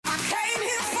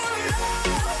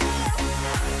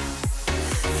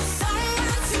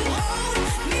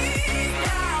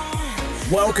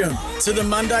Welcome to the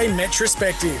Monday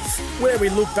Metrospective, where we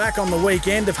look back on the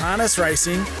weekend of harness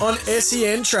racing on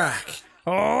SEN Track.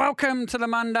 Welcome to the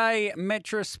Monday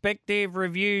Metrospective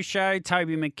review show.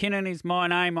 Toby McKinnon is my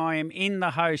name. I am in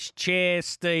the host chair.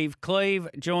 Steve Cleave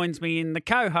joins me in the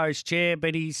co-host chair,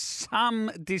 but he's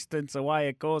some distance away,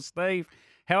 of course. Steve,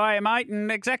 how are you, mate? And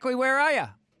exactly where are you?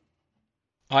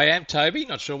 I am, Toby.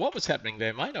 Not sure what was happening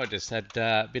there, mate. I just had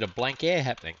a bit of blank air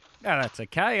happening. Oh, that's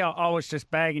okay. I was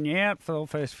just bagging you out for the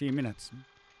first few minutes.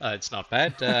 It's not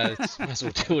bad. Might as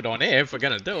well do it on air if we're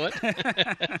going to do it.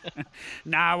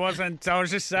 No, I wasn't. I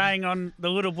was just saying on the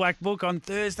Little Black Book on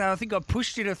Thursday, I think I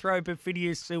pushed you to throw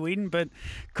Perfidious Sue in, but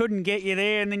couldn't get you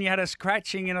there. And then you had a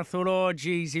scratching, and I thought, oh,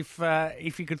 geez,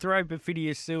 if you could throw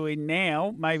Perfidious Sue in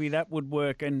now, maybe that would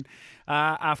work. And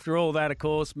after all that, of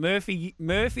course,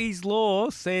 Murphy's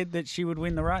Law said that she would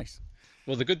win the race.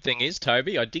 Well, the good thing is,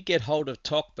 Toby, I did get hold of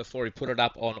Toc before he put it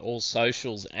up on all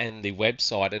socials and the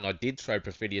website, and I did throw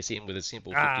Perfidious in with a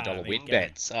simple $50 win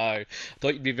bet. So I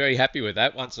thought you'd be very happy with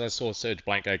that. Once I saw Serge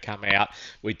Blanco come out,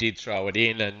 we did throw it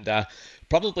in, and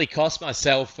probably cost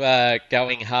myself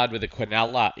going hard with the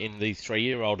Quinella in the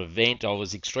 3-year-old event. I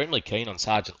was extremely keen on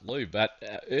Sergeant Lou, but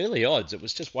early odds, it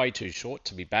was just way too short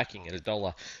to be backing at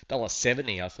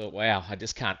 $1.70. I thought, wow, I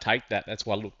just can't take that. That's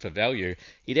why I looked for value.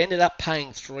 It ended up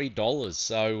paying $3,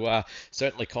 so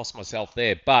certainly cost myself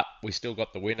there, but we still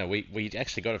got the winner. We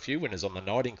actually got a few winners on the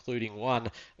night, including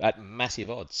one at massive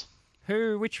odds.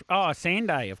 Who? Which? Oh,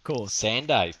 Sanday, of course.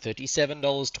 Sanday,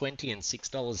 $37.20 and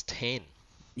 $6.10.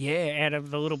 Yeah, out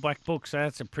of the Little Black Book, so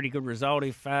that's a pretty good result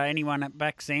if anyone at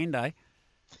back Sanday.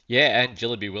 Yeah, and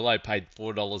Jillaby Willow paid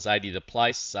 $4.80 the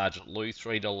place, Sergeant Lou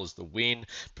 $3 the win,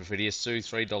 Perfidious Sue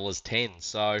 $3.10.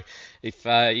 So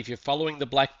if you're following the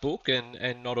Black Book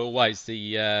and not always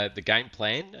the game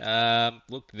plan,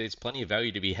 look, there's plenty of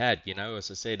value to be had. You know,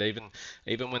 as I said,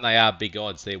 even when they are big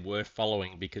odds, they're worth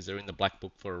following because they're in the Black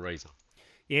Book for a reason.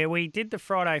 Yeah, we did the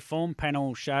Friday form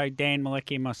panel show, Dan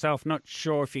Malecki and myself. Not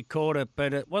sure if you caught it,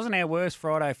 but it wasn't our worst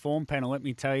Friday form panel, let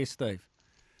me tell you, Steve.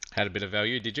 Had a bit of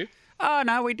value, did you? Oh,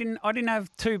 no, we didn't. I didn't have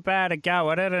too bad a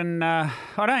go at it, and I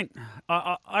don't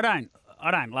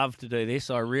love to do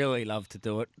this. I really love to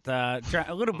do it.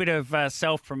 A little bit of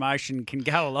self-promotion can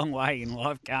go a long way in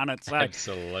life, can't it? So,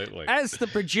 absolutely. As the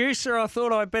producer, I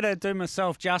thought I'd better do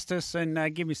myself justice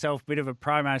and give myself a bit of a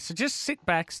promo. So just sit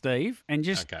back, Steve, and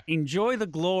just enjoy the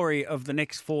glory of the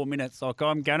next 4 minutes like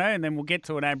I'm going to, and then we'll get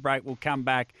to an ad break, we'll come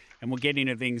back, and we'll get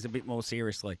into things a bit more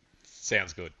seriously.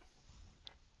 Sounds good.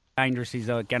 Dangerous is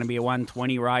going to be a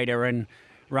 120 raider and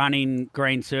running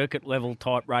green circuit level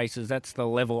type races. That's the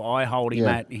level I hold him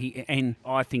at. And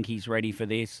I think he's ready for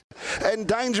this. And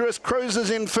Dangerous cruises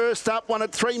in first up, one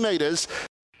at 3 metres.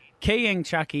 Kiang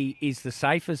Chucky is the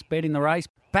safest bet in the race.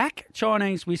 Back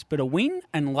Chinese Whisper to win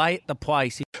and lay at the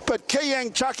place. But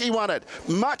Kiang Chucky won it.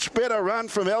 Much better run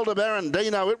from Aldebaran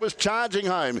Dino. It was charging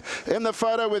home. In the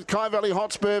photo with Kai Valley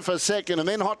Hotspur for second, and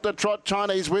then Hot to Trot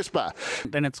Chinese Whisper.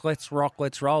 Then it's Let's Rock,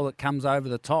 Let's Roll that comes over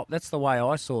the top. That's the way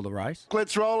I saw the race.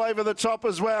 Let's Roll over the top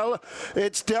as well.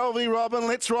 It's Delvey Robin.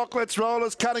 Let's Rock, Let's Roll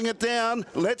is cutting it down.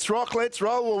 Let's Rock, Let's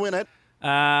Roll will win it.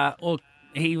 Look,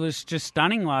 he was just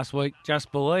stunning last week,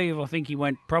 Just Believe. I think he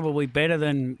went probably better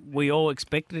than we all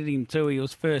expected him to. He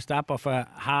was first up off a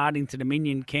hard Into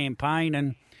Dominion campaign,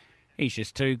 and he's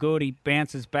just too good. He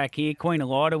bounces back here. Queen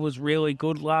Elida was really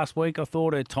good last week. I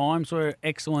thought her times were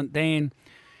excellent, Dan.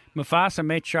 Mufasa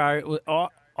Metro,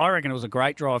 I reckon it was a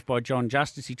great drive by John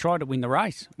Justice. He tried to win the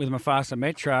race with Mufasa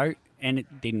Metro, and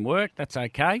it didn't work. That's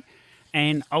okay.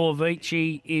 And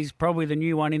Olavici is probably the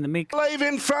new one in the mix. Believe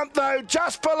in front, though.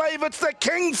 Just Believe it's the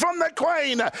king from the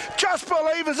Queen. Just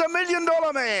Believe is $1 million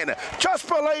man. Just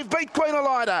Believe beat Queen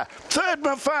Elida. Third,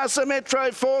 Mufasa Metro.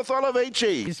 Fourth,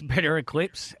 Olavici. It's better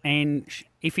Eclipse. And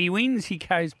if he wins, he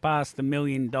goes past $1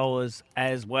 million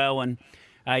as well. And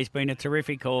he's been a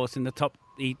terrific horse in the top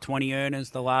 20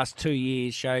 earners the last 2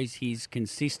 years. Shows his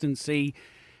consistency.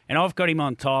 And I've got him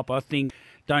on top. I think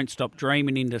Don't Stop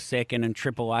Dreaming into second and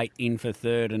 888 in for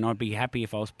third. And I'd be happy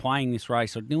if I was playing this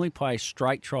race. I'd nearly play a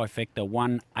straight trifecta,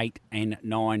 1, 8 and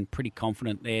 9. Pretty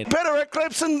confident there. Better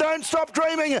Eclipse and Don't Stop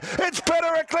Dreaming. It's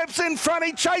Better Eclipse in front.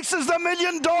 He chases the $1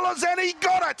 million and he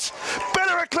got it.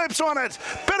 Better Eclipse on it.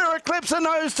 Better Eclipse a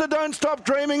nose to Don't Stop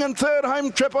Dreaming and third home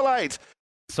 888.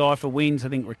 Cypher wins. I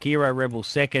think Rakiro Rebel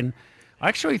second. I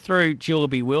actually threw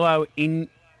Jillaby Willow in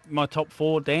my top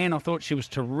 4, Dan. I thought she was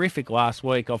terrific last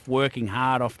week off working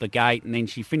hard off the gate, and then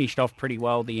she finished off pretty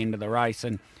well at the end of the race,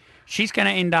 and she's going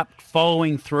to end up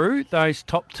following through those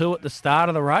top two at the start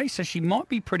of the race, so she might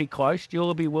be pretty close,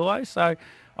 Jullaby Willow. So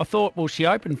I thought, well, she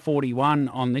opened 41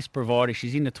 on this provider.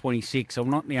 She's into 26. I'm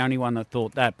not the only one that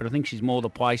thought that, but I think she's more the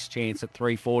place chance at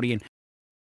 340. And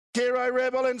Hero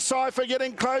Rebel and Cypher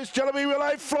getting close. Jillaby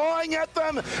Willow flying at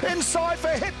them. In Cypher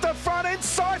hit the front.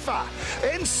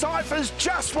 In Cypher's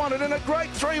just won it in a great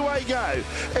three-way go.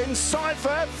 In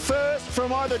Cypher first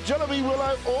from either Jillaby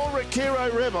Willow or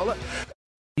Hero Rebel.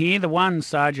 Here, the one,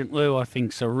 Sergeant Lou, I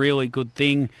think's a really good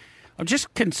thing. I'm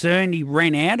just concerned he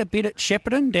ran out a bit at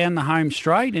Shepparton down the home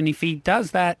straight, and if he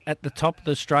does that at the top of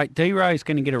the straight, D-Row's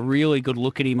going to get a really good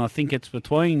look at him. I think it's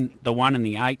between the 1 and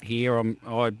the 8 here.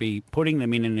 I'd be putting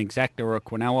them in an exacta or a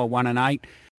Quinella, 1 and 8.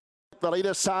 The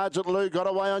leader, Sergeant Lou, got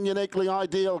away on Uniquely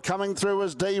Ideal. Coming through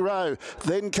was D-Row.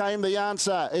 Then came the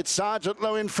answer. It's Sergeant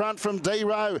Lou in front from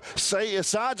D-Row. See,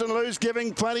 Sergeant Lou's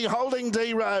giving plenty, holding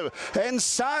D-Row. And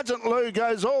Sergeant Lou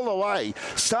goes all the way.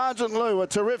 Sergeant Lou, a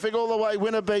terrific all-the-way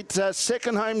winner, beat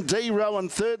second home D-Row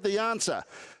and third the answer.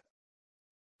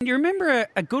 Do you remember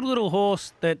a good little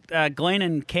horse that Glenn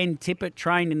and Ken Tippett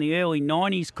trained in the early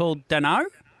 90s called Dunno?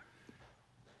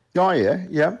 Oh,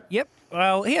 yeah. Yep.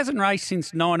 Well, he hasn't raced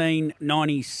since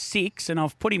 1996, and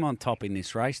I've put him on top in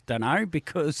this race, Dunno,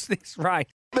 because this race...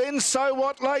 Then So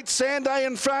What late, Sanday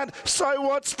in front. So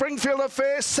What, Springfield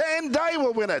Affair. Sanday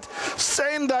will win it.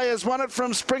 Sanday has won it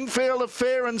from Springfield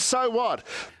Affair and So What.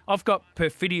 I've got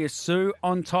Perfidious Sue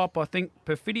on top. I think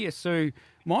Perfidious Sue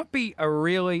might be a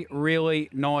really, really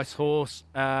nice horse.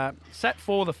 Sat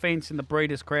for the fence in the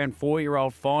Breeders' Crown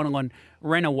 4-year-old final and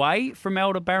ran away from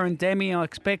Elder Baron Demi. I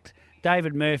expect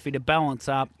David Murphy to balance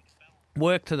up,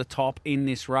 work to the top in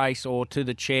this race or to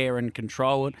the chair and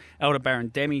control it. Elder Baron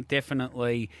Demi,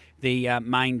 definitely the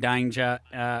main danger.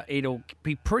 It'll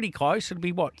be pretty close. It'll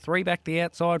be, 3 back the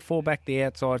outside, 4 back the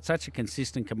outside. Such a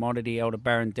consistent commodity, Elder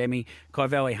Baron Demi. Kai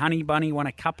Valley Honey Bunny won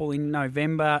a couple in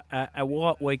November. A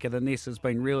lot weaker than this, has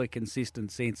been really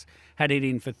consistent since. Had it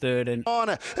in for third. And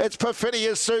it's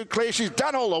Perfidious Sue, Claire. She's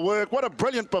done all the work. What a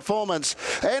brilliant performance.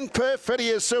 And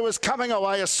Perfidious Sue is coming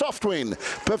away, a soft win.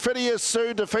 Perfidious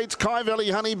Sue defeats Kai Valley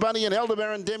Honey Bunny and Elder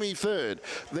Baron Demi third.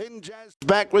 Then Jazz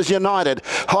back was United.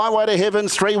 Highway to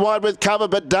Heaven's 3 wide with cover,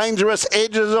 but Dangerous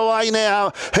edges away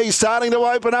now. He's starting to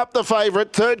open up the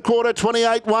favourite. Third quarter,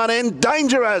 28-1, and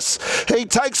Dangerous. He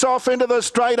takes off into the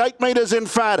straight, 8 metres in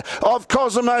front of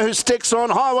Cosimo, who sticks on.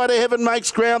 Highway to Heaven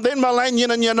makes ground, then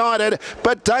Millennium and United,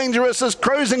 but Dangerous is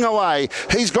cruising away.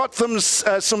 He's got some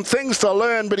things to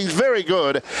learn, but he's very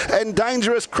good. And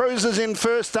Dangerous cruises in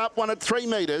first up, one at 3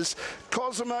 metres.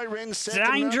 Cosimo Wren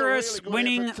second. Dangerous really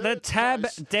winning the tab.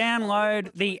 Place. Download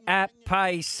the app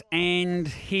pace, and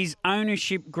his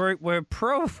ownership group were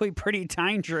probably pretty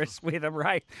dangerous with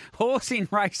a horse in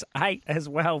race 8 as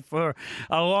well for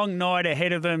a long night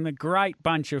ahead of them. A great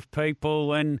bunch of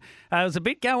people, and there was a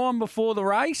bit go on before the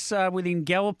race with him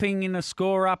galloping in a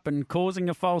score up and causing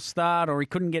a false start, or he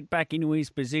couldn't get back into his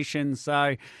position.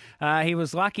 So he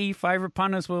was lucky. Favourite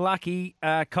punters were lucky.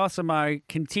 Cosimo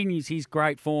continues his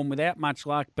great form without much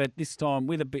luck, but this time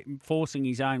with a bit forcing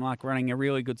his own luck, running a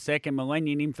really good second.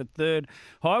 Millennium in for third.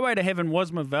 Highway to Heaven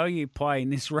was my value play in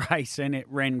this race, and it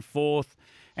ran fourth.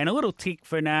 And a little tick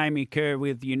for Naomi Kerr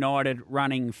with United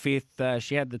running fifth.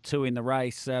 She had the 2 in the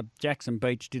race. Jackson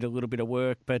Beach did a little bit of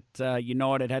work, but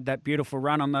United had that beautiful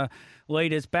run on the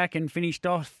leaders back and finished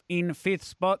off in fifth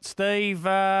spot. Steve,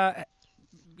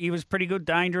 he was pretty good,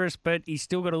 Dangerous, but he's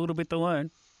still got a little bit to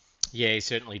learn. Yeah, he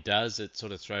certainly does. It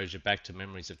sort of throws you back to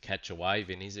memories of Catch a Wave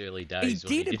in his early days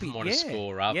when he didn't want to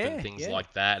score up and things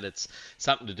like that. It's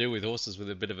something to do with horses with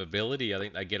a bit of ability. I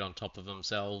think they get on top of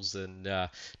themselves and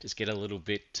just get a little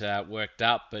bit worked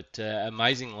up. But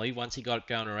amazingly, once he got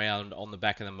going around on the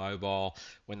back of the mobile,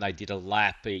 when they did a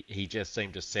lap, he just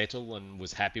seemed to settle and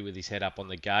was happy with his head up on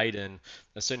the gate. And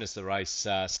as soon as the race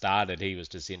started, he was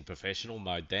just in professional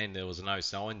mode then. There was no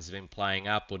signs of him playing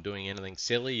up or doing anything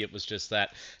silly. It was just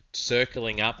that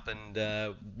circling up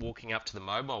and walking up to the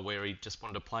mobile where he just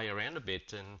wanted to play around a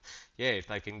bit. And yeah, if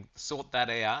they can sort that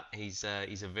out, he's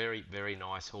a very, very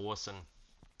nice horse, and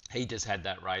he just had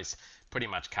that race pretty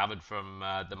much covered from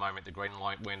the moment the green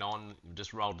light went on.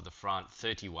 Just rolled to the front,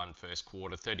 31 first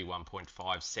quarter,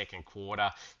 31.5 second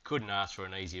quarter. Couldn't ask for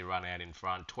an easier run out in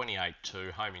front,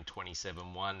 28-2, home in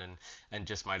 27-1, and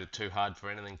just made it too hard for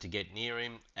anything to get near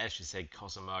him. As you said,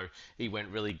 Cosimo, he went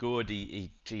really good. He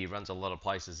runs a lot of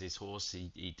places, this horse.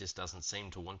 He just doesn't seem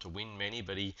to want to win many,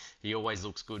 but he always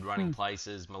looks good running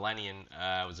places. Millennium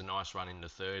was a nice run in the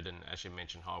third, and as you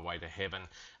mentioned, Highway to Heaven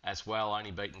as well,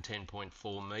 only beaten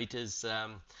 10.4 metres.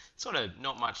 there's sort of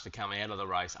not much to come out of the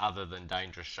race other than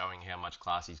Dangerous showing how much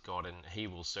class he's got, and he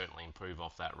will certainly improve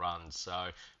off that run. So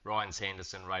Ryan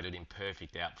Sanderson rated him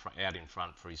perfect out in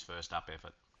front for his first up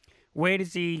effort. Where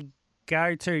does he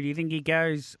go to? Do you think he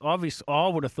goes? Obviously, I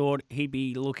would have thought he'd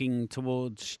be looking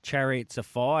towards Chariots of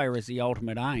Fire as the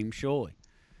ultimate aim, surely.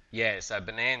 Yeah, so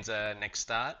Bonanza next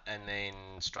start, and then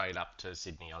straight up to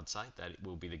Sydney, I'd say. That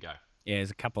will be the go. Yeah,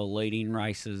 there's a couple of leading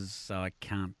races. I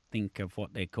can't think of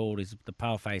what they're called. Is the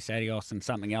Paleface Adios and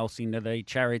something else into the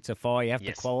Chariots of Fire? You have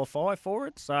to qualify for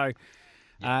it. So,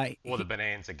 or the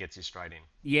Bonanza gets you straight in.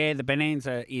 Yeah, the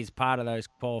Bonanza is part of those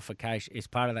qualification. Is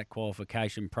part of that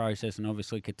qualification process, and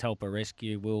obviously Catalpa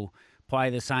Rescue will play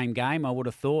the same game. I would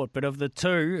have thought. But of the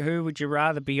two, who would you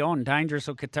rather be on, Dangerous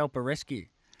or Catalpa Rescue?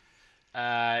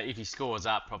 If he scores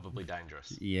up, probably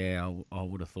Dangerous. Yeah, I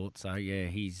would have thought so. Yeah,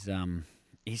 he's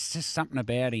just something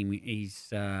about him. He's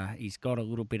got a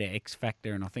little bit of X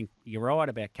factor, and I think you're right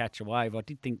about Catch a Wave. I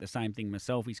did think the same thing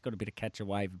myself. He's got a bit of Catch a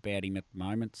Wave about him at the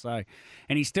moment. So,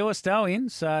 and he's still a stallion.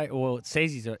 So, well, it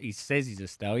says he says he's a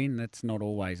stallion. That's not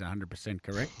always 100%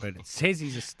 correct, but it says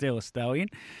he's still a stallion.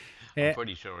 I'm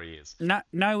pretty sure he is.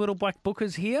 No little black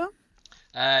bookers here.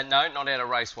 No, not out of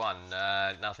race one.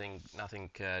 Nothing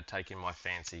taking my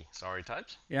fancy. Sorry,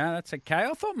 Tobes. Yeah, that's okay.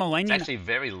 I thought Millennium... It's actually a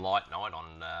very light night on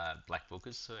Black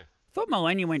Bookers too. I thought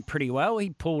Millennium went pretty well.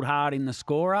 He pulled hard in the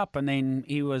score up, and then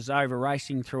he was over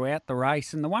racing throughout the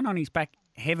race. And the one on his back,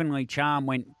 Heavenly Charm,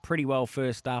 went pretty well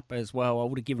first up as well. I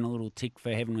would have given a little tick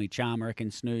for Heavenly Charm. I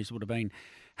reckon Snooze would have been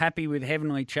happy with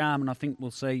Heavenly Charm, and I think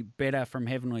we'll see better from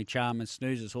Heavenly Charm as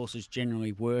Snooze's horses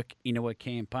generally work into a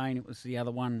campaign. It was the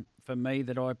other one for me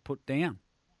that I put down.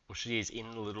 Well, she is in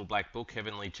the Little Black Book,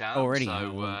 Heavenly Charm. Already.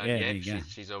 So,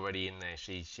 she's already in there.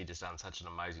 She just done such an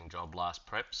amazing job last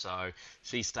prep. So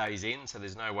she stays in, so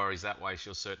there's no worries that way.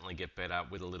 She'll certainly get better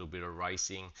with a little bit of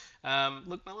racing.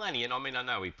 Look, Millennium, I mean, I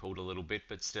know he pulled a little bit,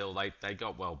 but still, they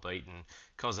got well beaten.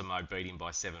 Cosimo beat him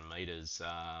by 7 metres.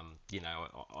 I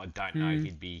don't know if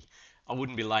he'd be... I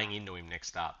wouldn't be laying into him next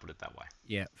start, put it that way.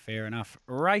 Yeah, fair enough.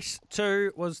 Race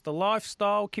 2 was the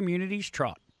Lifestyle Communities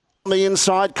Trot. On the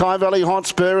inside, Kai Valley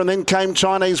Hotspur, and then came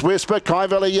Chinese Whisper. Kai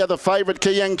Valley, the favourite.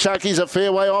 Kiyang Chucky's a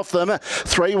fair way off them.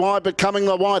 3 wide, becoming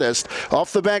the widest.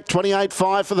 Off the back,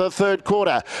 28.5 for the third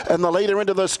quarter. And the leader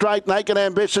into the straight, Naked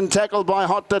Ambition, tackled by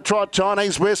Hot to Trot.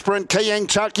 Chinese Whisper and Kiyang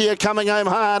Chucky are coming home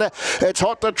hard. It's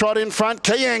Hot to Trot in front.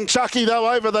 Kiyang Chucky,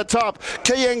 though, over the top.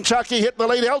 Kiyang Chucky hit the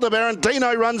lead. Elderbaron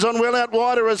Dino runs on well out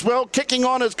wider as well. Kicking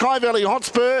on is Kai Valley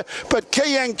Hotspur, but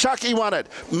Kiyang Chucky won it.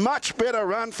 Much better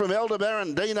run from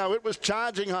Elderbaron Dino. It was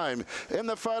charging home in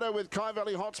the photo with Kai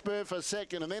Valley Hotspur for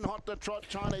second, and then Hot to Trot,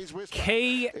 Chinese Whisper.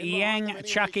 Kiyang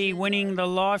Chucky winning the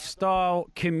Lifestyle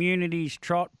Communities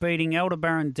Trot, beating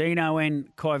Elderbaron Dino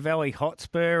and Kai Valley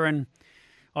Hotspur. And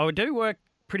I do work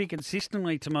pretty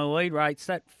consistently to my lead rates.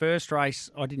 That first race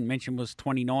I didn't mention was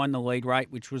 29, the lead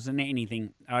rate, which wasn't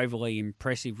anything overly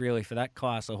impressive really for that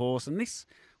class of horse. And this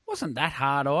wasn't that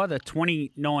hard either.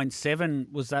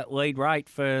 29.7 was that lead rate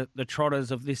for the trotters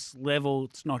of this level.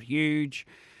 It's not huge.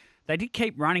 They did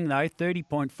keep running though,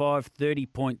 30.5,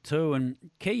 30.2, and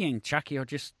Kiyang Chucky, I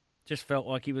just felt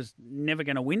like he was never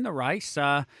going to win the race.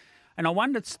 And I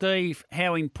wondered, Steve,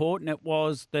 how important it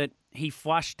was that he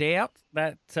flushed out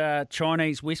that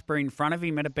Chinese Whisper in front of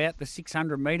him at about the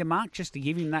 600-metre mark just to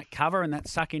give him that cover and that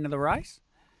suck into the race.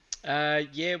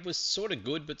 It was sort of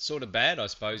good, but sort of bad, I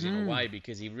suppose, in a way,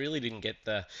 because he really didn't get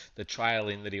the trail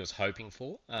in that he was hoping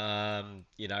for.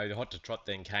 The Hot to Trot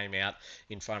then came out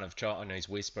in front of Chinese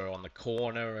Whisper on the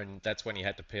corner, and that's when he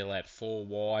had to peel out 4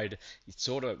 wide. He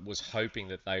sort of was hoping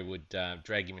that they would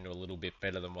drag him into a little bit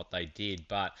better than what they did,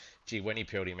 but when he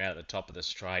peeled him out at the top of the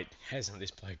straight, hasn't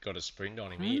this bloke got a sprint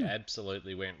on him? He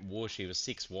absolutely went whoosh. He was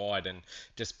 6 wide and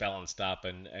just balanced up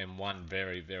and won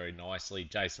very, very nicely.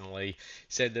 Jason Lee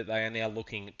said that they are now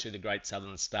looking to the Great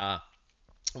Southern Star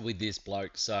with this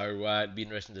bloke, so it'd be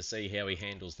interesting to see how he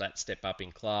handles that step up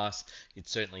in class. It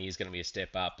certainly is going to be a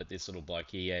step up, but this little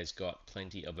bloke, he has got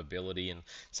plenty of ability, and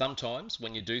sometimes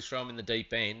when you do throw him in the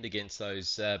deep end against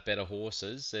those better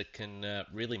horses, it can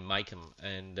really make them,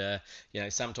 and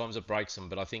sometimes it breaks them,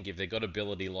 but I think if they've got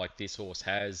ability like this horse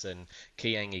has and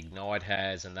Kiyang Ignite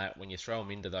has, and that when you throw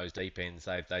them into those deep ends,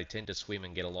 they tend to swim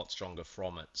and get a lot stronger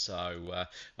from it. So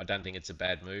I don't think it's a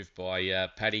bad move by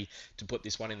Paddy to put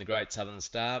this one in the Great Southern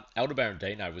Star. Aldebaran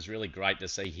Dino was really great to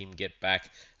see him get back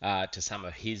to some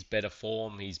of his better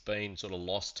form. He's been sort of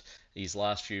lost his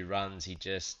last few runs. He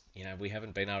just, we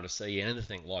haven't been able to see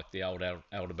anything like the old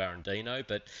Aldebaran Dino.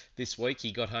 But this week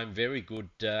he got home very good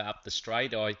up the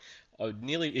straight.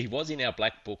 He was in our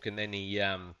black book, and then he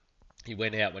he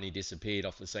went out when he disappeared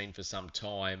off the scene for some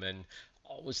time, and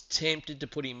I was tempted to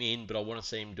put him in, but I want to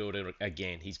see him do it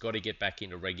again. He's got to get back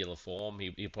into regular form.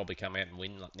 He'll probably come out and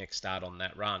win next start on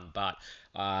that run, but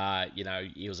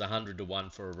he was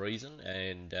 100-1 for a reason,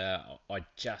 and I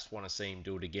just want to see him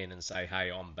do it again and say,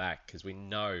 hey, I'm back, because we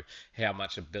know how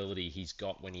much ability he's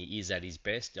got when he is at his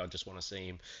best. I just want to see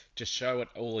him just show it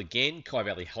all again. Kai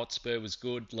Valley Hotspur was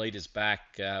good. Leaders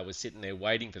back, was sitting there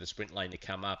waiting for the sprint lane to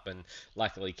come up, and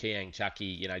luckily Kiang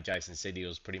Chucky, Jason said he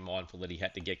was pretty mindful that he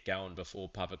had to get going before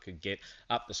Papa could get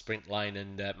up the sprint lane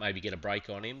and maybe get a break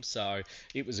on him. So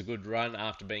it was a good run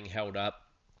after being held up.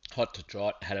 Hot to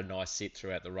Trot had a nice sit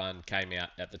throughout the run, came out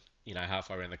at the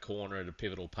halfway around the corner at a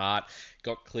pivotal part,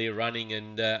 got clear running,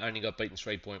 and only got beaten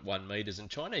 3.1 metres. And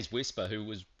Chinese Whisper, who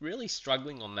was really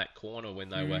struggling on that corner when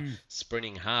they were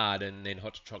sprinting hard, and then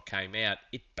Hot to Trot came out,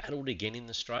 it battled again in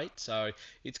the straight. So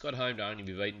it's got home to only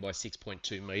be beaten by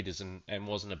 6.2 metres, and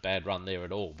wasn't a bad run there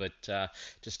at all. But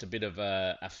just a bit of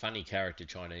a funny character,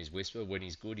 Chinese Whisper. When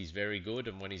he's good, he's very good,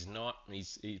 and when he's not,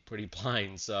 he's pretty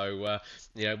plain. So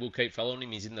we'll keep following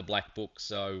him. He's in the black book,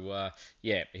 so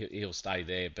he'll stay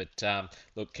there. But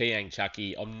look, Kiang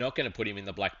Chucky, I'm not going to put him in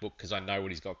the black book because I know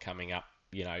what he's got coming up,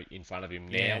 in front of him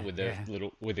now with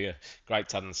a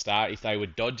Great Southern Star. If they were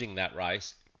dodging that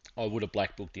race, I would have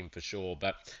black booked him for sure.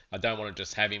 But I don't want to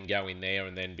just have him go in there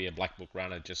and then be a black book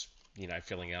runner just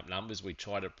filling up numbers. We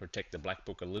try to protect the black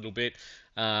book a little bit.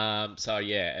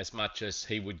 As much as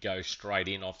he would go straight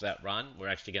in off that run, we're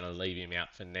actually going to leave him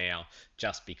out for now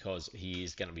just because he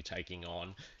is going to be taking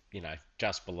on,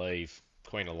 Just Believe,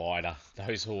 Queen Elida,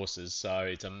 those horses. So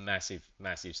it's a massive,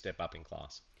 massive step up in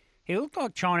class. He looked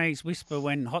like Chinese Whisper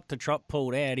when Hot to Trot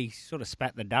pulled out. He sort of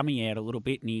spat the dummy out a little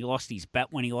bit, and he lost his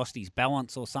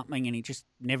balance or something, and he just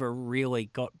never really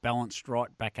got balanced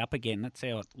right back up again. That's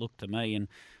how it looked to me. And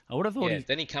I would have thought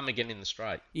then he come again in the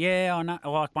straight. Yeah, I know.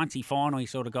 Like once he finally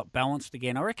sort of got balanced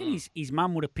again, I reckon his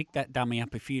mum would have picked that dummy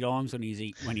up a few times when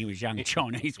he was young.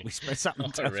 Chinese Whisper,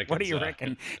 something. What do you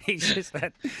reckon? He's just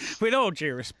that. With all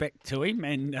due respect to him,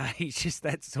 and he's just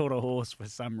that sort of horse for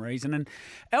some reason. And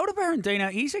Elder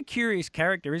Barandino, he's a curious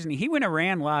character, isn't he? He went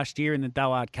around last year in the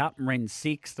Dullard Cup and ran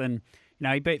sixth, and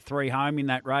he beat 3 home in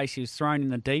that race. He was thrown in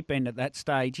the deep end at that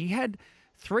stage. He had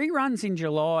 3 runs in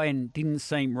July and didn't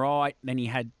seem right. Then he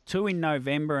had 2 in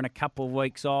November and a couple of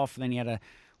weeks off. Then he had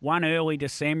one early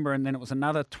December, and then it was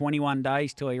another 21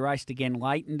 days till he raced again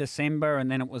late in December,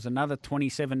 and then it was another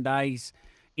 27 days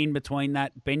in between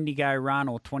that Bendigo run,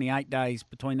 or 28 days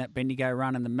between that Bendigo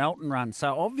run and the Melton run.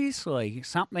 So obviously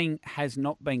something has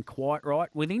not been quite right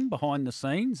with him behind the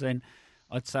scenes, and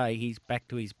I'd say he's back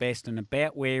to his best and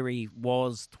about where he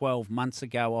was 12 months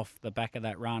ago off the back of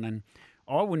that run. And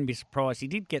I wouldn't be surprised. He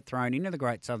did get thrown into the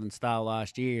Great Southern Star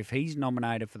last year if he's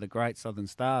nominated for the Great Southern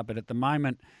Star. But at the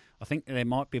moment, I think there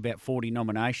might be about 40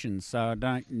 nominations. So I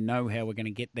don't know how we're going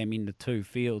to get them into 2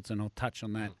 fields. And I'll touch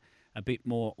on that a bit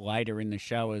more later in the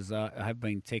show, as I have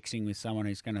been texting with someone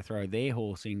who's going to throw their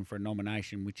horse in for a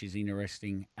nomination, which is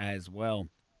interesting as well.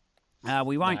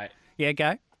 We won't. No. Yeah,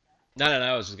 go. No.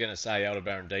 I was just going to say, Elder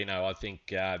Barandino, I think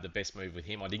the best move with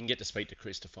him, I didn't get to speak to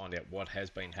Chris to find out what has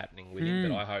been happening with him,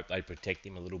 but I hope they protect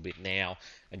him a little bit now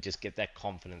and just get that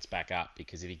confidence back up,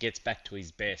 because if he gets back to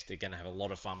his best, they're going to have a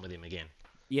lot of fun with him again.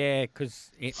 Yeah,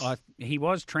 because he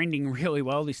was trending really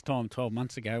well this time 12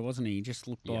 months ago, wasn't he? He just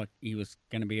looked like he was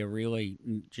going to be a really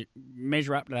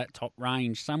measure up to that top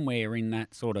range, somewhere in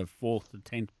that sort of 4th to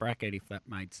 10th bracket, if that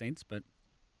made sense. But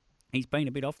he's been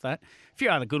a bit off that. A few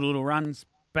other good little runs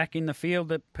back in the field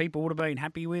that people would have been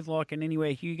happy with, like in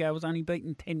Anywhere Hugo was only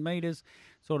beaten 10 metres,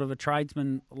 sort of a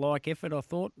tradesman-like effort, I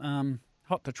thought.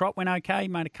 Hot to Trot went okay,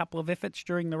 made a couple of efforts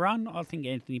during the run. I think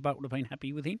Anthony Butt would have been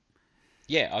happy with him.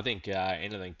 Yeah, I think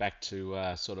anything back to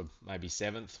sort of maybe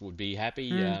 7th would be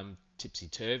happy. Tipsy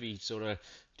Turvy sort of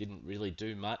didn't really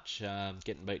do much,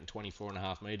 getting beaten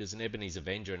 24.5 metres. And Ebony's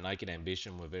Avenger and Naked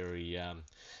Ambition were very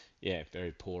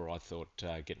poor, I thought,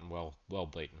 getting well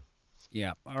beaten.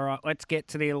 Yeah. All right, let's get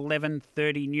to the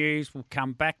 11:30 news. We'll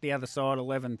come back the other side,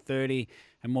 11:30,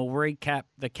 and we'll recap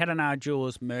the Cadenar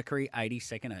Jewelers Mercury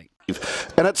 82nd Heat.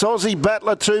 And it's Aussie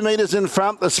Battler 2 metres in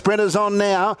front. The sprinter's on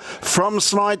now from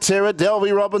Sly Terror.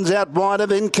 Delvey Robbins out wider.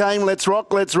 Then came Let's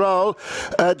Rock, Let's Roll.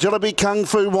 Jillaby Kung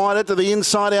Fu wider to the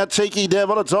inside out. Cheeky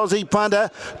Devil. It's Aussie Punter.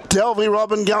 Delvey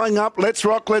Robin going up. Let's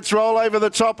Rock, Let's Roll over the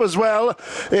top as well.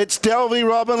 It's Delvey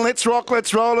Robin. Let's Rock,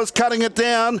 Let's Roll is cutting it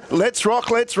down. Let's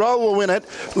Rock, Let's Roll will win it.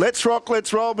 Let's Rock,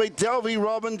 Let's Roll beat Delvey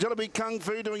Robin. Jillaby Kung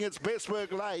Fu doing its best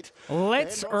work late.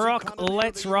 Let's Rock,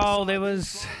 Let's Roll. There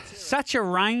was such a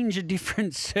range of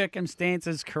different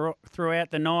circumstances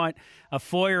throughout the night. A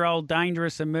 4-year-old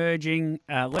dangerous emerging,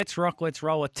 Let's Rock, Let's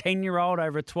Roll, a 10-year-old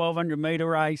over a 1,200-metre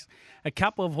race, a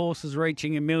couple of horses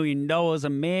reaching $1 million, a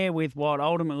mare with what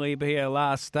ultimately be her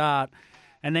last start,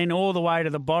 and then all the way to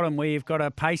the bottom where you've got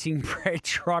a pacing bred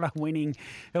trotter winning.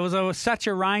 It was such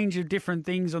a range of different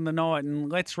things on the night, and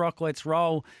Let's Rock, Let's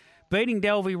Roll, beating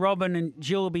Delvey Robin and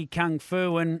Jillaby Kung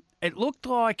Fu. And it looked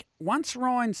like once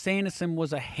Ryan Sanderson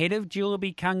was ahead of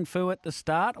Jillaby Kung Fu at the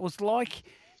start, it was like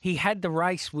he had the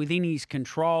race within his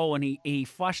control, and he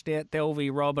flushed out Delvey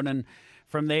Robin, and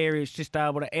from there he was just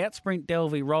able to outsprint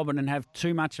Delvey Robin and have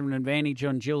too much of an advantage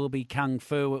on Jillaby Kung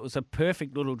Fu. It was a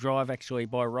perfect little drive actually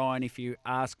by Ryan, if you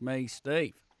ask me,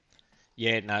 Steve.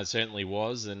 Yeah, no, it certainly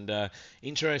was. And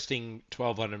interesting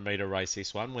 1,200-metre race,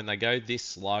 this one. When they go this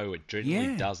slow, it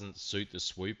generally doesn't suit the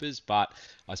swoopers. But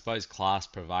I suppose class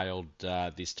prevailed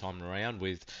this time around.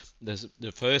 With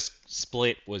the first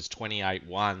split was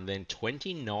 28-1, then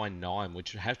 29-9,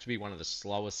 which would have to be one of the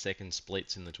slowest second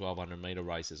splits in the 1,200-metre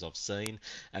races I've seen.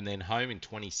 And then home in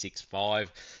 26-5.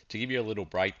 To give you a little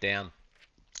breakdown,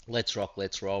 Let's Rock,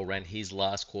 Let's Roll ran his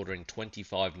last quarter in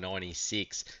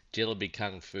 25.96. Jillaby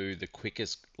Kung Fu, the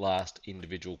quickest last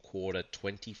individual quarter,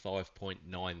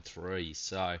 25.93.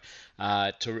 So,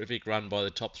 terrific run by the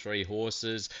top three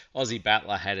horses. Aussie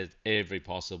Battler had every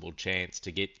possible chance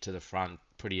to get to the front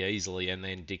pretty easily and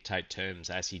then dictate terms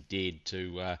as he did.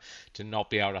 To not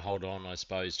be able to hold on, I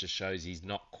suppose, just shows he's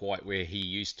not quite where he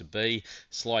used to be.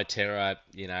 Sly Terror,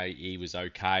 he was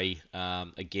okay.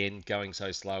 Again, going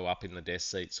so slow up in the death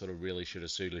seat sort of really should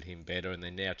have suited him better. And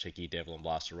then Now Cheeky Devil and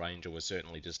Blaster Ranger were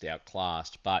certainly just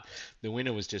outclassed. But the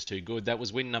winner was just too good. That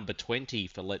was win number 20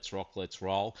 for Let's Rock, Let's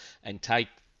Roll, and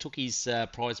took his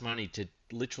prize money to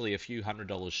literally a few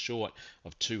 $100s short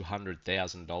of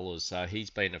 $200,000. So he's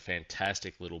been a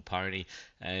fantastic little pony,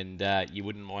 and you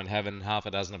wouldn't mind having half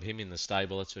a dozen of him in the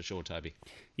stable, that's for sure, Toby.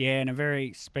 Yeah, and a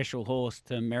very special horse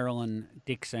to Marilyn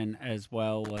Dixon, as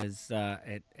well as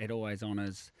it always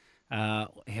honours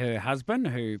her husband,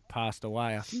 who passed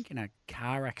away, I think, in a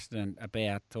car accident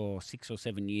about 6 or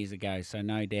 7 years ago. So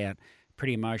no doubt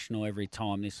pretty emotional every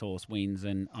time this horse wins,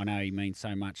 and I know he means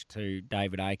so much to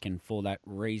David Aiken for that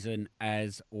reason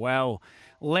as well.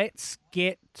 Let's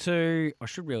get to... I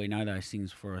should really know those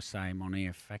things before I say them on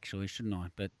air, actually, shouldn't I?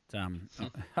 But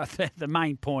the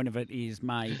main point of it is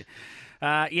made.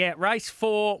 Race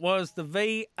 4 was the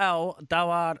VL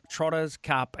Dullard Trotters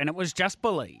Cup, and it was Just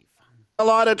Believe.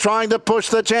 Lighter trying to push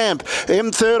the champ.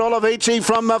 In third, Olivici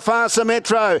from Mufasa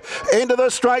Metro. Into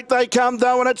the straight they come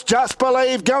though, and it's Just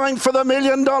Believe going for the $1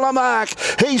 million mark.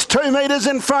 He's 2 metres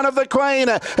in front of the Queen.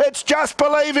 It's Just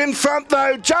Believe in front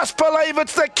though. Just Believe,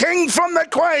 it's the king from the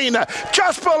Queen.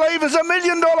 Just Believe is $1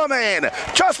 million man.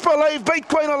 Just Believe beat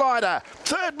Queen Elida.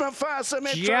 Third, Mufasa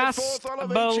Metro. Just fourth,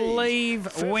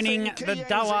 Believe winning the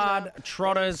Dullard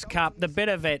Trotters Cup. The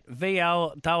better vet,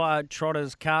 VL Dullard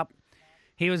Trotters Cup.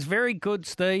 He was very good,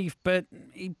 Steve, but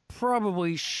he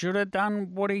probably should have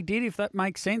done what he did, if that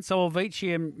makes sense. So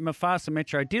Avicii and Mufasa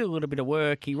Metro did a little bit of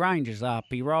work. He ranges up.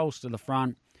 He rolls to the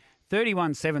front.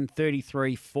 31-7,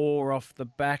 33-4 off the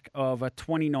back of a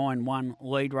 29-1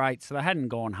 lead rate. So they hadn't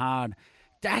gone hard.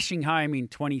 Dashing home in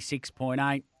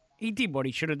 26.8. He did what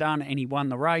he should have done, and he won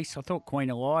the race. I thought Queen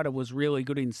Elida was really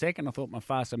good in second. I thought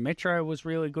Mufasa Metro was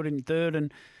really good in third,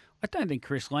 and I don't think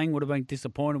Chris Lang would have been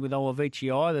disappointed with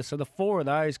Olivici either. So the 4 of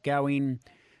those go in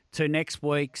to next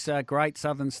week's Great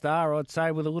Southern Star, I'd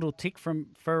say, with a little tick from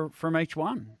each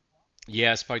one.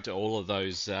 Yeah, I spoke to all of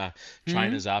those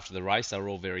trainers after the race. They were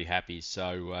all very happy.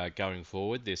 So going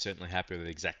forward, they're certainly happy with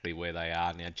exactly where they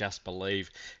are. Now, Just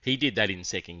Believe, he did that in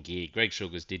second gear. Greg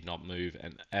Sugars did not move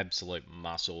an absolute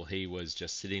muscle. He was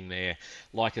just sitting there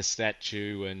like a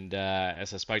statue. And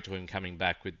as I spoke to him coming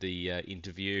back with the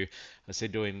interview, I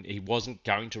said to him he wasn't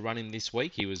going to run him this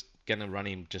week. He was going to run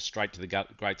him just straight to the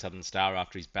Great Southern Star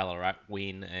after his Ballarat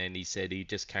win, and he said he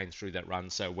just came through that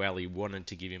run so well he wanted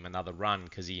to give him another run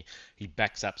because he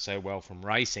backs up so well from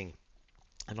racing.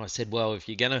 And I said, well, if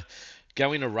you're going to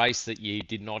go in a race that you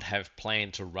did not have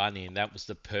planned to run in, that was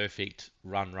the perfect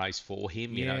run race for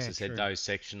him. You know, as I said, those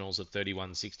sectionals at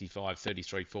 31.65,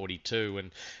 33.42,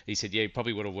 and he said, yeah, he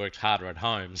probably would have worked harder at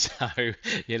home. So,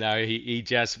 you know, he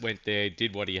just went there,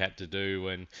 did what he had to do,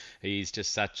 and he's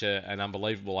just such an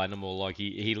unbelievable animal. Like,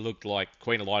 he looked like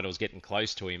Queen Elida was getting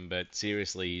close to him, but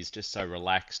seriously, he's just so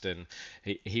relaxed, and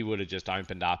he would have just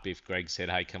opened up if Greg said,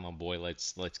 hey, come on, boy,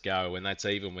 let's go. And that's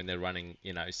even when they're running,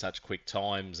 you know, such quick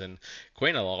times. And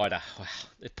Queen Elida, wow,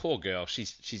 the poor girl.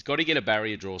 She's got to get a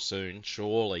barrier draw soon,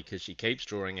 surely, because she keeps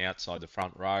drawing outside the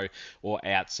front row or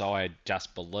outside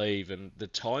Just Believe. And the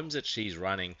times that she's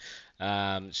running,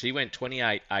 she went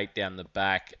 28.8 down the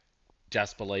back.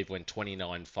 Just Believe went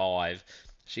 29.5.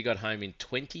 She got home in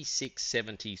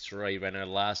 26.73, ran her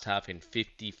last half in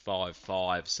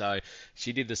 55.5. So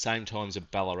she did the same times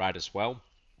at Ballarat as well,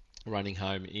 running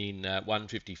home in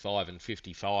 155 and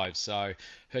 55. So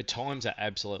her times are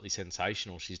absolutely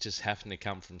sensational. She's just having to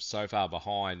come from so far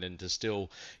behind and to still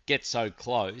get so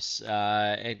close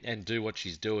and do what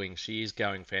she's doing. She is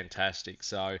going fantastic.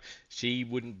 So she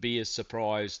wouldn't be as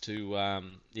surprised to,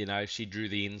 if she drew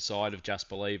the inside of Just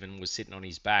Believe and was sitting on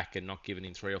his back and not giving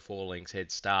him 3 or 4 lengths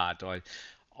head start.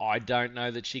 I don't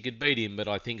know that she could beat him, but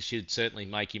I think she'd certainly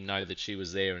make him know that she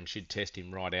was there and she'd test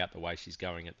him right out the way she's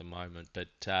going at the moment. But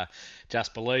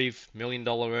Just Believe, $1 million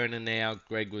earner now.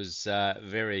 Greg was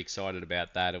very excited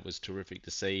about that. It was terrific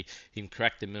to see him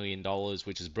crack the $1 million,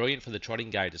 which is brilliant for the trotting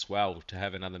gate as well, to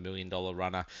have another $1 million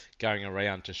runner going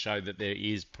around to show that there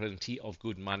is plenty of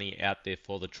good money out there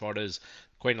for the trotters.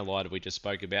 Queen Elida we just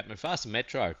spoke about. Mufasa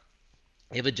Metro.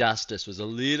 Ever Justice was a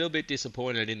little bit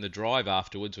disappointed in the drive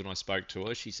afterwards when I spoke to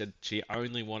her. She said she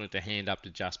only wanted to hand up to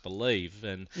Just Believe,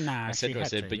 and I said to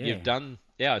her, you've done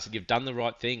the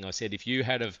right thing. I said, if you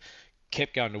had have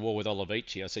kept going to war with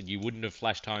Olivici, I said you wouldn't have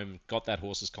flashed home, got that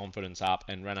horse's confidence up,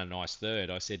 and ran a nice third.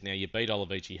 I said, now you beat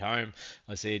Olivici home.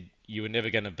 I said you were never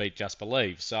going to beat Just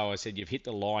Believe. So I said, you've hit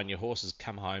the line. Your horse has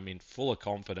come home in full of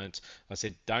confidence. I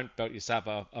said, don't belt yourself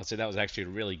up. I said, that was actually a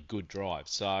really good drive.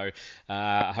 So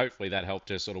hopefully that helped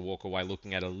her sort of walk away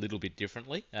looking at it a little bit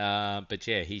differently. But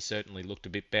yeah, he certainly looked a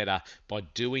bit better by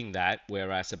doing that,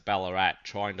 whereas at Ballarat,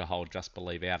 trying to hold Just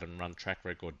Believe out and run track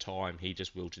record time, he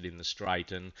just wilted in the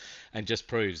straight and just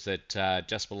proves that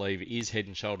Just Believe is head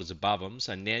and shoulders above him.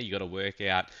 So now you got to work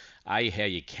out how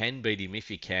you can beat him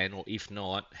if you can, or if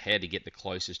not, how to get the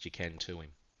closest you can to him.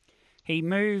 He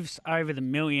moves over the $1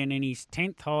 million in his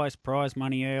 10th highest prize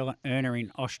money earner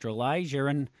in Australasia.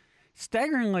 And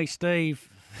staggeringly, Steve,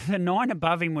 the 9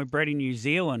 above him were bred in New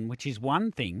Zealand, which is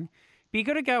one thing. But you've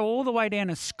got to go all the way down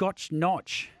to Scotch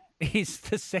Notch. Is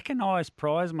the second highest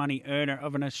prize money earner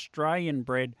of an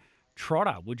Australian-bred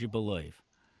trotter, would you believe?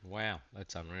 Wow,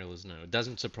 that's unreal, isn't it? It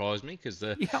doesn't surprise me because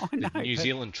the know, New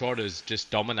Zealand trotters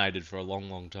just dominated for a long,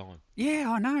 long time.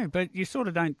 Yeah, I know, but you sort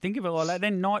of don't think of it like that.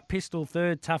 Then Night Pistol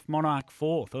third, Tough Monarch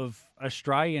fourth of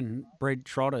Australian-bred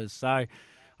trotters. So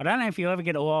I don't know if you'll ever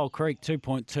get a Wild Creek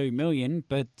 2.2 million,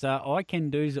 but I Can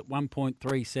Do's at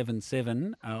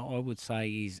 1.377. I would say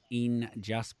is in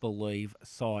Just Believe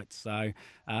sights. So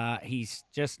he's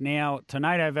just now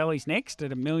Tornado Valley's next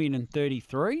at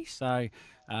 $1,033,000. So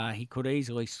he could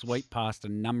easily sweep past a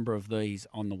number of these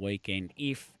on the weekend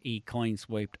if he clean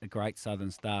sweeped a Great Southern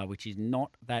Star, which is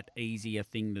not that easy a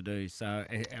thing to do. So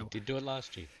he did do it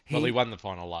last year. He won the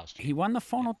final last year. He won the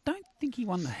final. Don't think he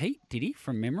won the heat, did he,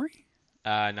 from memory?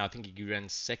 No, I think he ran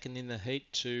second in the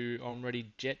heat to On Ready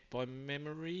Jet by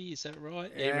memory. Is that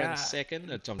right? Yeah. He ran second.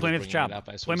 Plymouth Chubb.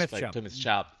 Plymouth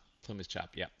Chubb.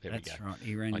 Yeah, there we go. That's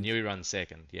right. I knew he ran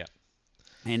second. Yeah.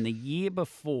 And the year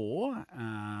before,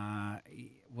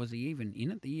 was he even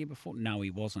in it the year before? No, he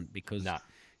wasn't because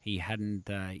he hadn't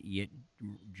yet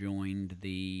joined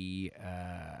the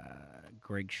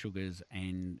Greg Sugars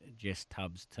and Jess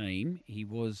Tubbs team. He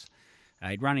was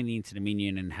he'd run in the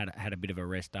Inter-Dominion and had a bit of a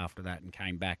rest after that and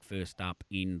came back first up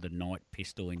in the Night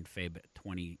Pistol in Feb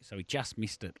 20. So he just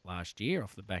missed it last year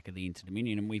off the back of the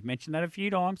Inter-Dominion, and we've mentioned that a few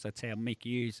times. That's how Mick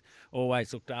Hughes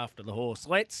always looked after the horse.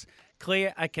 Let's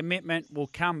clear a commitment. We'll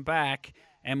come back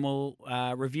and we'll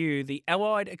review the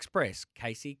Allied Express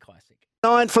Casey Classic.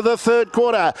 9 for the third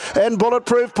quarter, and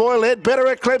Bulletproof Boy led. Better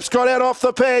Eclipse got out off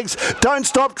the pegs. Don't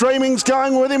Stop Dreaming's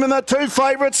going with him, and the two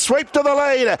favourites sweep to the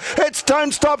lead. It's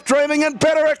Don't Stop Dreaming and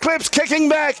Better Eclipse kicking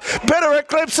back. Better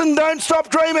Eclipse and Don't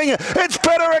Stop Dreaming. It's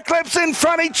Better Eclipse in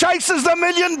front. He chases the $1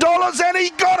 million and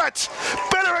he got it.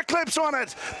 Better Eclipse on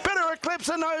it. Better Eclipse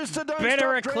a nose to Don't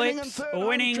Better Stop Dreaming. Eclipse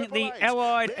winning the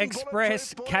Allied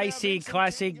Express Casey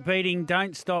Classic, beating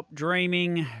Don't Stop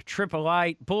Dreaming.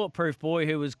 888 Bulletproof Boy,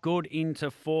 who was good into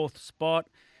fourth spot.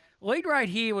 Lead rate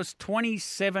here was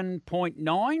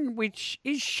 27.9, which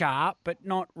is sharp, but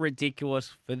not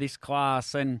ridiculous for this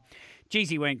class. And geez,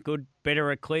 he went good. Better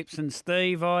Eclipse. And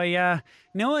Steve, I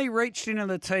nearly reached into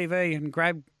the TV and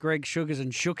grabbed Greg Sugars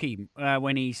and shook him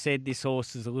when he said this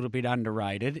horse is a little bit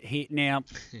underrated. Now,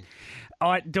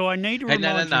 Do I need to Hey,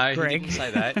 remind no, you, Greg? he didn't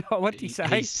say that. What did he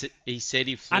say? He said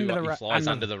he flies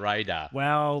under the radar.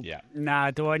 Well, Yeah.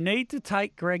 no. Do I need to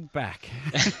take Greg back?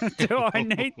 Do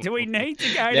we need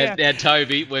to go Now, down?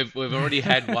 Toby, we've already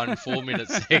had one 4-minute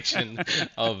section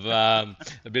of a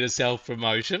bit of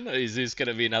self-promotion. Is this going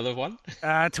to be another one?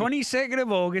 22nd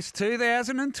of August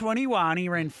 2021, he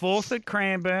ran fourth at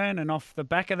Cranbourne, and off the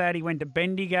back of that, he went to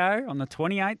Bendigo on the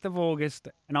 28th of August.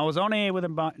 And I was on air with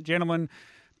a gentleman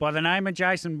by the name of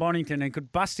Jason Bonington, and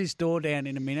could bust his door down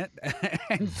in a minute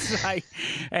and say,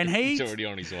 and He's already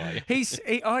on his way.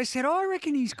 I said, I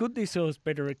reckon he's good, this horse,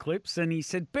 Better Eclipse. And he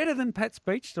said, better than Pat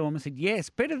Speechstorm. I said, yes.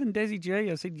 Better than Desi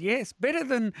G. I said, yes. Better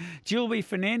than Gilby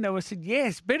Fernando. I said,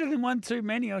 yes. Better than One Too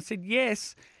Many. I said,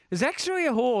 yes. There's actually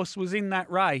a horse was in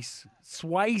that race,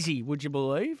 Swayze, would you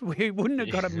believe? We wouldn't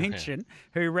have got a mention,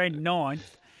 who ran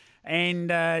ninth. And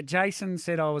Jason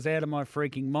said I was out of my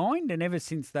freaking mind. And ever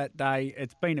since that day,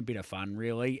 it's been a bit of fun,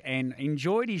 really, and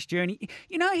enjoyed his journey.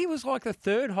 You know, he was like the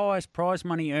third highest prize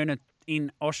money earner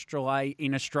in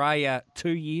Australia 2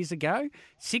 years ago,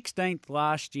 16th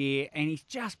last year, and he's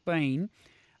just been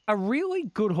a really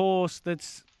good horse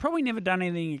that's probably never done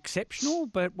anything exceptional,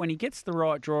 but when he gets the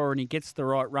right draw and he gets the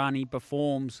right run, he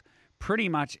performs pretty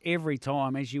much every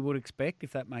time, as you would expect,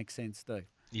 if that makes sense, Steve.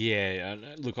 Yeah,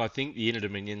 and look, I think the Inter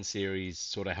Dominion series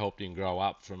sort of helped him grow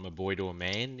up from a boy to a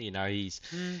man. You know, he's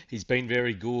been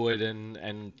very good,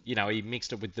 and you know, he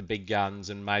mixed it with the big guns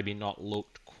and maybe not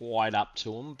looked quite up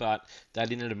to him, but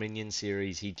that Inter Dominion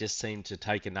series, he just seemed to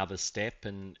take another step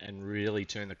and really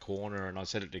turn the corner. And I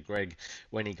said it to Greg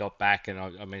when he got back, and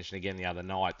I mentioned again the other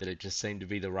night that it just seemed to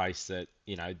be the race that,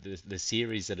 you know, the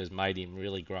series that has made him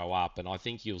really grow up. And I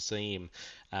think you'll see him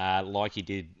like he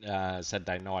did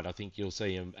Saturday night. I think you'll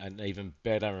see him an even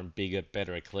better and bigger,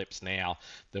 better Eclipse now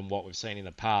than what we've seen in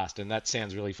the past. And that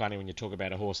sounds really funny when you talk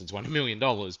about a horse that's won $1 million,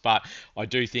 but I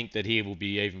do think that he will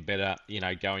be even better, you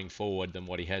know, going forward than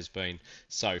what he has been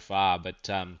so far. But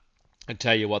I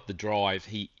tell you what, the drive,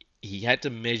 he had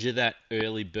to measure that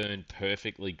early burn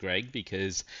perfectly, Greg,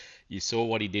 because you saw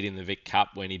what he did in the Vic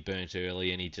Cup when he burnt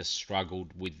early and he just struggled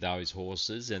with those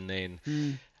horses. And then,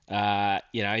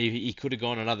 you know, he could have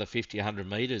gone another 50, 100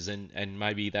 metres and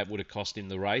maybe that would have cost him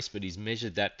the race, but he's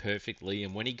measured that perfectly.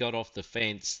 And when he got off the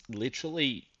fence,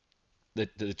 literally the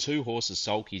two horses,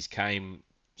 sulkies, came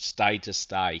stay to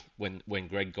stay when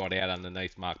Greg got out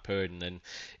underneath Mark Purdon. And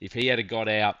if he had got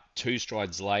out 2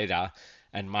 strides later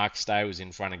and Mark Stay was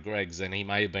in front of Greg's, then he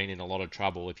may have been in a lot of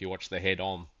trouble if you watch the head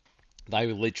on. They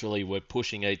literally were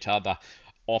pushing each other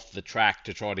off the track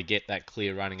to try to get that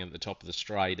clear running at the top of the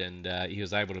straight, and he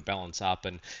was able to balance up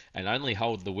and only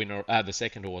hold the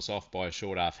second horse off by a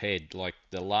short half head. Like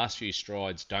the last few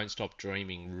strides, Don't Stop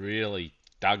Dreaming really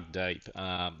dug deep.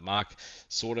 Mark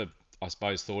sort of, I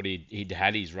suppose, thought he'd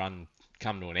had his run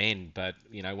come to an end, but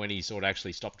you know, when he sort of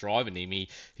actually stopped driving him,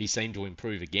 he seemed to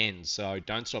improve again. So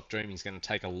Don't Stop Dreaming is going to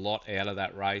take a lot out of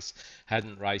that race.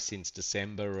 Hadn't raced since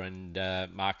December, and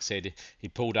Mark said he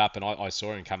pulled up, and I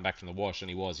saw him come back from the wash,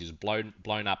 and he was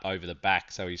blown up over the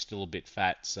back, so he's still a bit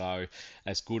fat. So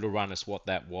as good a run as what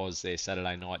that was there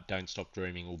Saturday night, Don't Stop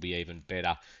Dreaming will be even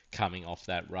better coming off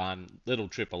that run. Little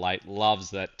 888 loves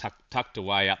that tucked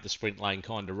away up the sprint lane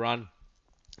kind of run.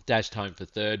 Dashed home for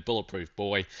third. Bulletproof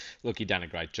Boy, look, he done a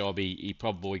great job. He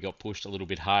probably got pushed a little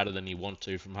bit harder than he wanted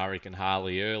to from Hurricane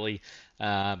Harley early,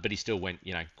 but he still went,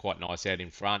 you know, quite nice out in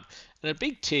front. And a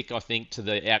big tick, I think, to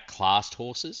the outclassed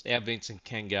horses. Our Vincent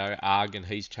Can Go, Arg, and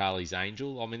He's Charlie's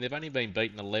Angel. I mean, they've only been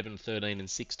beaten 11, 13, and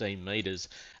 16 metres,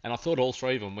 and I thought all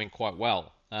three of them went quite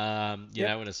well. You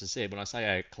know, and as I said, when I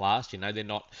say outclassed, you know, they're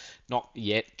not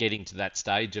yet getting to that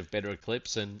stage of Better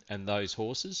Eclipse and those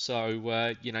horses.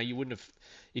 So, you know, you wouldn't have,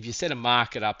 if you set a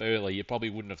market up early, you probably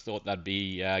wouldn't have thought they'd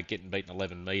be getting beaten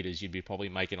 11 metres. You'd be probably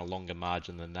making a longer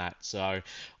margin than that. So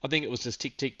I think it was just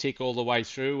tick, tick, tick all the way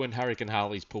through, and Hurricane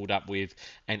Harley's pulled up with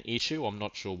an issue. I'm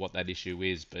not sure what that issue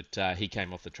is, but he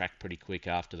came off the track pretty quick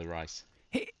after the race.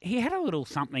 He had a little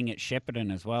something at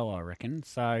Shepparton as well, I reckon.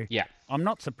 So yeah, I'm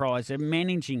not surprised. They're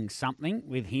managing something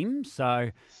with him.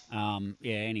 So,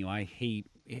 anyway,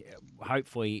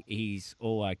 hopefully he's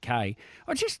all okay.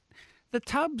 The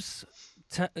Tubbs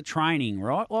training,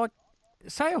 right? Like,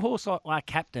 say a horse like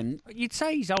Captain, you'd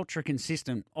say he's ultra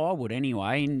consistent. I would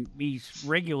anyway, and he's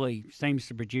regularly seems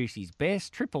to produce his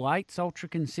best. 888's ultra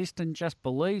consistent. Just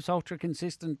Believe's ultra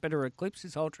consistent. Better Eclipse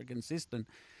is ultra consistent.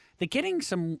 They're getting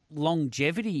some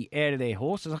longevity out of their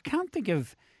horses. I can't think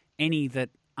of any that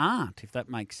aren't, if that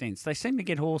makes sense. They seem to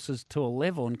get horses to a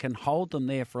level and can hold them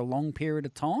there for a long period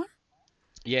of time.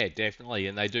 Yeah, definitely.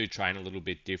 And they do train a little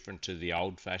bit different to the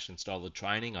old-fashioned style of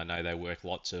training. I know they work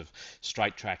lots of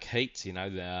straight track heats. They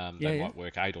Yeah, yeah. might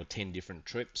work 8 or 10 different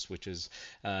trips, which is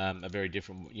a very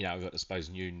different, I suppose,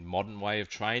 new modern way of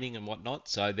training and whatnot.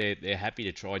 So they're happy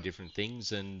to try different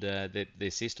things, and their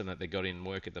system that they got in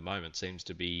work at the moment seems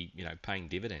to be, paying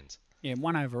dividends. Yeah,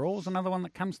 one overall is another one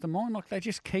that comes to mind. Like they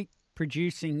just keep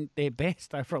producing their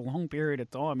best over a long period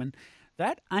of time, and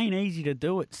that ain't easy to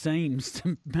do. It seems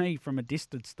to me from a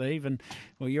distance, Steve. And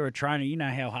well, you're a trainer, you know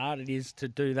how hard it is to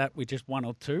do that with just one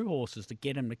or two horses to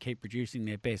get them to keep producing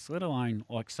their best, let alone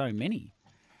like so many.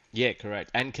 Yeah,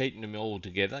 correct. And keeping them all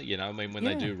together, I mean, when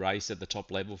they Yeah, do race at the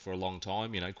top level for a long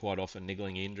time, quite often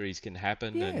niggling injuries can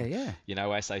happen. yeah, And,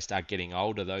 yeah. as they start getting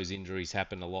older, those injuries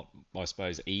happen a lot, I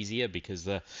suppose, easier because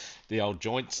the old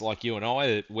joints, like you and I,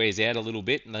 it wears out a little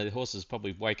bit. And the horses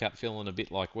probably wake up feeling a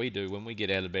bit like we do when we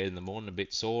get out of bed in the morning, a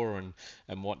bit sore and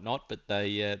whatnot. But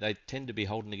they tend to be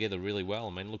holding together really well.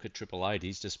 I mean, look at Triple Eight.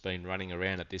 He's just been running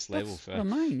around at this level That's what I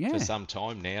mean. for Yeah, some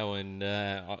time now. And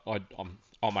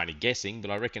I'm only guessing, but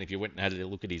I reckon if you went and had a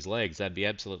look at his legs, they'd be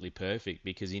absolutely perfect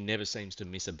because he never seems to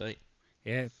miss a beat.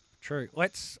 yeah, true.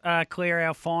 Let's clear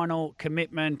our final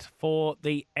commitment for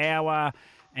the hour.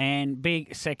 And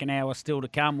big second hour still to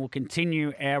come. We'll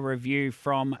continue our review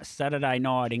from Saturday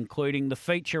night, including the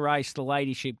feature race, the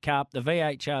Ladyship Cup, the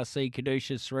VHRC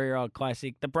Caduceus 3-year-old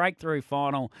Classic, the Breakthrough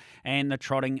Final, and the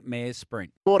Trotting Mares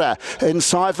Sprint. Quarter. And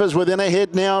Cypher's within a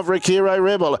head now of Rikiro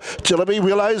Rebel. Jillaby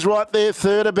Willow's right there,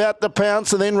 third about the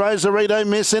pounce, and then Rosarito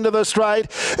Miss into the straight.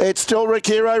 It's still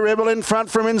Rikiro Rebel in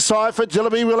front from Encipher.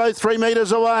 Jillaby Willow 3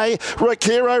 metres away.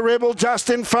 Rikiro Rebel just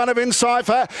in front of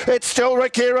Encipher. It's still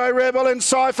Rikiro Rebel.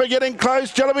 Encipher getting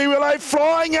close. Jillaby Willow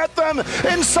flying at them.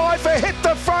 Encipher hit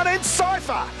the front.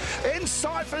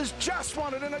 Encipher's just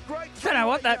won it in a great... Don't know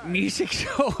what that music's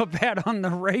all about on the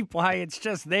replay. It's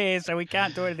just there, so we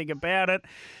can't do anything about it.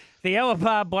 The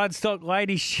Elabar Bloodstock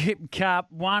Ladyship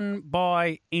Cup won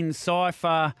by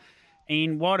Encipher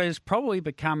in what has probably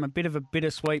become a bit of a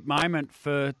bittersweet moment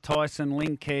for Tyson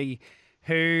Linkey,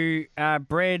 who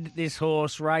bred this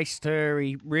horse, raced her.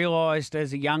 He realised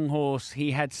as a young horse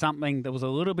he had something that was a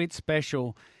little bit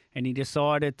special, and he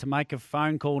decided to make a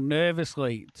phone call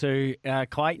nervously to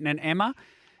Clayton and Emma,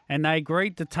 and they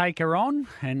agreed to take her on.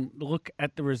 And look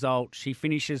at the result. She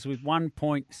finishes with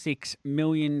 $1.6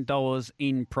 million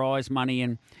in prize money.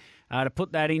 And to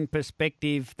put that in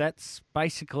perspective, that's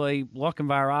basically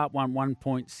Lochinvar Art won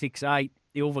 1.68,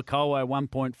 Ilvacolo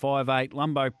 1.58,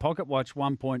 Lumbo Pocket Watch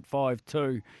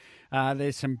 1.52.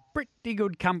 There's some pretty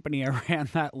good company around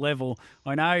that level.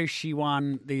 I know she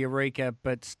won the Eureka,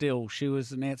 but still, she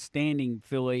was an outstanding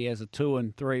filly as a 2-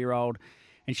 and 3-year-old.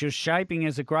 And she was shaping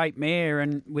as a great mare.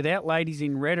 And without ladies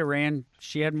in red around,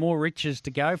 she had more riches to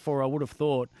go for, I would have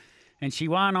thought. And she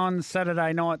won on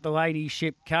Saturday night, the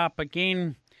Ladyship Cup.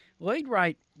 Again, lead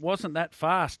rate wasn't that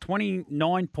fast.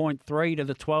 29.3 to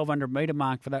the 1,200 metre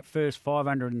mark for that first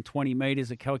 520 metres.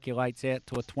 It calculates out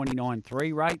to a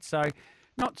 29.3 rate. So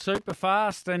not super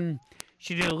fast. And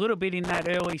she did a little bit in that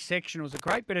early section. It was a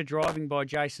great bit of driving by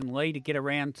Jason Lee to get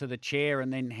around to the chair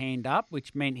and then hand up,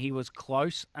 which meant he was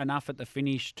close enough at the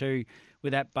finish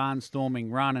with that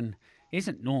barnstorming run. And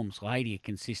isn't Norm's Lady a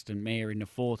consistent mare in the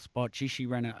fourth spot? She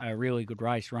ran a really good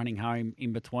race running home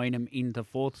in between them into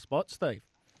fourth spot, Steve.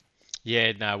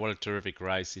 Yeah, no, what a terrific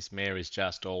race. This mare is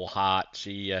just all heart.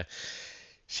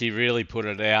 She really put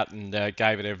it out and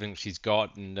gave it everything she's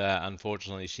got, and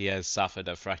unfortunately she has suffered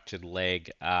a fractured leg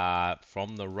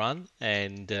from the run,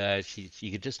 and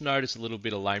you could just notice a little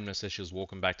bit of lameness as she was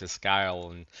walking back to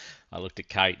scale. And I looked at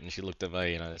Kate and she looked at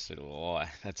me and I said, "Oh,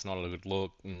 that's not a good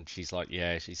look." And she's like,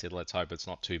 "Yeah," she said, "let's hope it's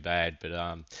not too bad." But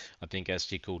I think as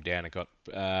she cooled down, it got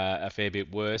a fair bit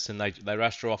worse, and they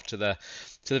rushed her off to the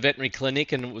veterinary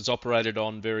clinic, and it was operated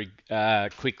on very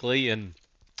quickly. And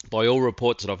by all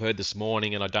reports that I've heard this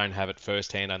morning, and I don't have it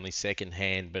firsthand, only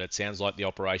secondhand, but it sounds like the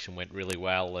operation went really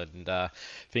well, and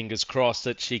fingers crossed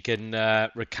that she can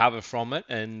recover from it,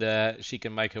 and she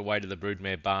can make her way to the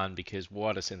Broodmare barn, because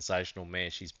what a sensational mare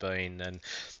she's been. And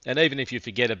even if you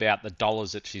forget about the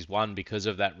dollars that she's won because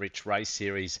of that rich race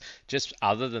series, just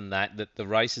other than that the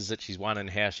races that she's won and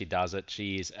how she does it,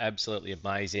 she is absolutely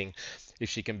amazing.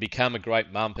 If she can become a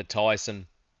great mum for Tyson,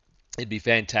 it'd be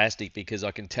fantastic, because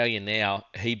I can tell you now,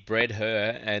 he bred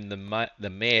her, and the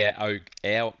mare, our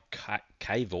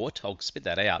Cavort. I'll spit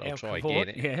that out. I'll try Cavort,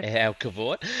 again. yeah. Al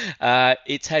Cavort.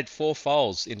 It's had 4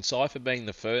 foals. Encipher being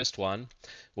the first one.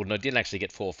 Well, no, it didn't actually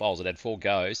get 4 foals. It had 4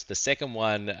 goes. The second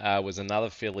one was another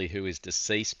filly who is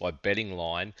deceased by betting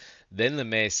line. Then the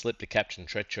mare slipped to Captain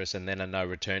Treacherous, and then a no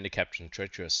return to Captain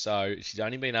Treacherous. So she's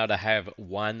only been able to have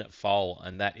 1 foal,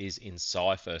 and that is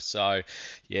Encipher. So,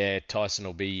 yeah, Tyson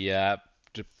will be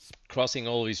crossing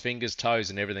all of his fingers, toes,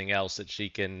 and everything else that she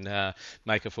can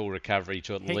make a full recovery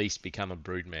to at least become a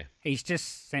broodmare. He's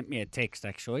just sent me a text,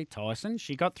 actually, Tyson.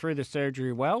 She got through the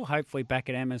surgery well, hopefully back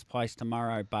at Emma's place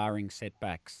tomorrow, barring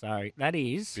setbacks. So that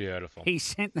is... Beautiful. He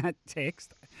sent that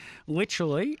text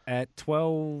literally at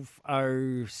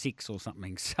 12:06 or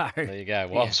something. So there you go.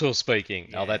 Whilst we're speaking.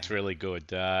 Yeah. Oh, that's really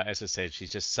good. As I said,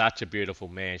 she's just such a beautiful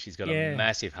man. She's got Yeah. a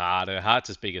massive heart. Her heart's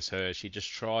as big as her. She just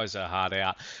tries her heart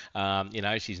out.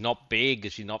 She's not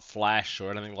big. She's not flash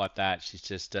or anything like that. She's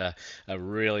just a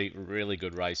really, really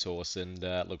good racehorse. And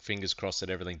look, fingers crossed that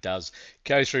everything does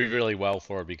go through really well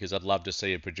for her, because I'd love to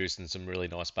see her producing some really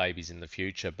nice babies in the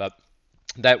future. But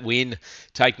that win,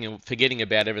 forgetting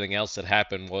about everything else that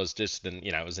happened, was just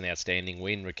it was an outstanding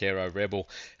win. Riquero Rebel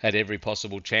had every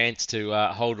possible chance to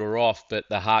hold her off, but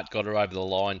the heart got her over the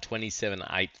line.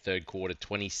 27-8 third quarter,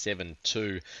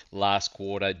 27-2 last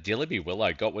quarter. Dillaby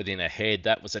Willow got within a head.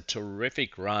 That was a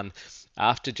terrific run.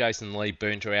 After Jason Lee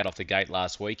burnt her out off the gate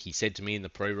last week, he said to me in the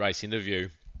pre-race interview,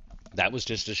 that was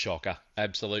just a shocker,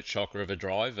 absolute shocker of a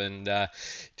drive. And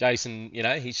Jason,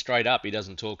 he's straight up. He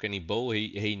doesn't talk any bull.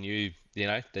 He knew,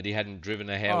 that he hadn't driven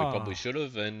her how he probably should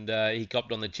have. And he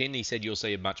copped on the chin. He said, you'll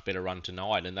see a much better run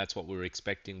tonight. And that's what we were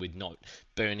expecting with not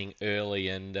burning early.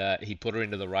 And he put her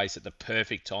into the race at the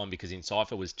perfect time, because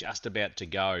Encipher was just about to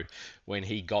go when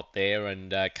he got there.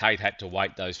 And Kate had to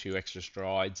wait those few extra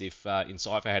strides. If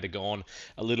Encipher had gone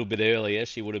a little bit earlier,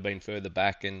 she would have been further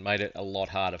back and made it a lot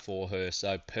harder for her.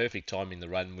 So perfect time in the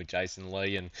run with Jason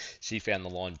Lee, and she found the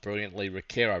line brilliantly.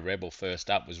 Riquero Rebel first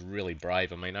up was really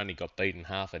brave. I mean, only got beaten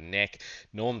half a neck.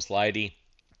 Norm's Lady,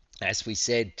 as we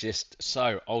said, just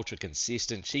so ultra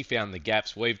consistent. She found the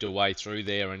gaps, weaved her way through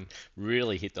there, and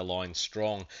really hit the line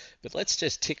strong. But let's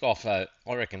just tick off, I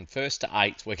reckon, first to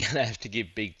 8th, we're going to have to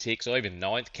give big ticks, or even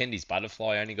 9th. Kendy's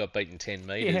Butterfly only got beaten 10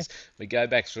 metres. Yeah. We go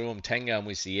back through them. Tango and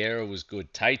with Sierra was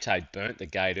good. Tay-Tay burnt the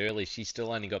gate early. She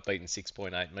still only got beaten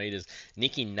 6.8 metres.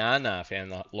 Nikki Nana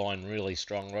found the line really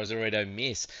strong. Rosarito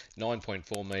Miss,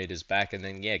 9.4 metres back. And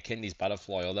then, Kendy's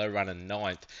Butterfly, although running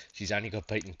 9th, she's only got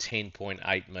beaten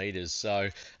 10.8 metres. So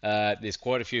there's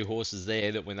quite a few horses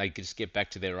there that when they just get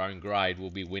back to their own grade will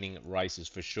be winning races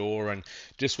for sure. And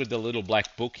just with the little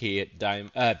black book here,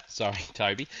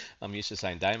 Toby, I'm used to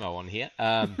saying Damo on here.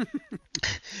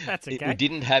 That's okay. It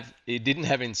didn't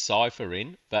have Encipher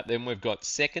in, but then we've got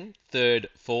 2nd, 3rd,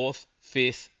 4th,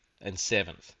 5th, and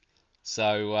 7th.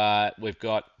 So we've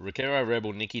got Riquero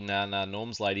Rebel, Nikki Nana,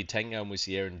 Norm's Lady, Tango and with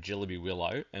Sierra, and Dillaby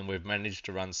Willow, and we've managed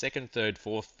to run 2nd, 3rd,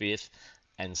 4th, 5th,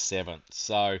 and 7th.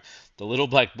 So the little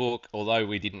black book, although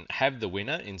we didn't have the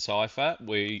winner in Cypher,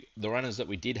 the runners that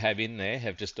we did have in there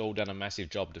have just all done a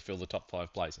massive job to fill the top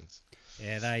 5 placings.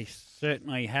 Yeah, they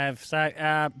certainly have.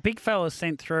 So big fella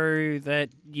sent through that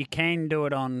you can do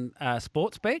it on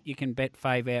Sportsbet. You can bet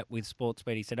fave out with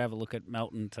Sportsbet. He said, have a look at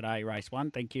Melton today, race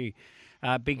 1. Thank you,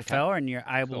 big fella, and you're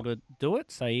able to do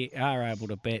it. So you are able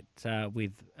to bet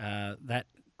with that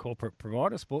corporate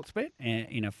provider, Sportsbet,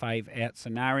 in a fave out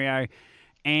scenario.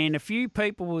 And a few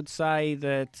people would say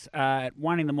that at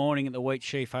 1 a.m. at the Wheat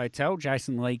Sheaf Hotel,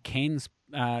 Jason Lee can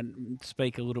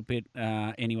speak a little bit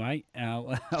anyway.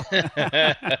 A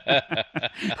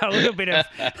little bit of...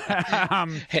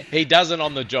 he doesn't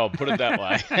on the job, put it that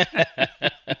way.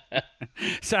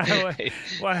 So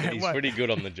he's pretty good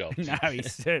on the job. No, he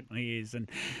certainly is. And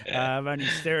I'm only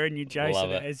stirring you,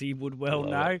 Jason, as he would well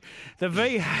know. The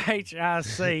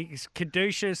VHRC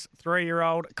Caduceus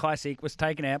 3-year-old Classic was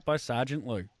taken out by Sergeant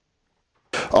Lou.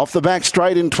 Off the back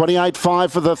straight in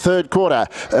 28.5 for the third quarter.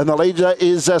 And the leader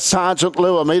is Sergeant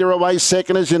Lou. A metre away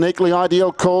second is Uniquely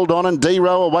Ideal, called on, and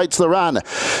D-Row awaits the run.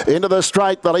 Into the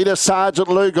straight, the leader Sergeant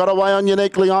Lou got away on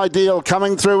Uniquely Ideal.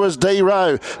 Coming through was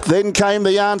D-Row. Then came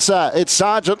the answer. It's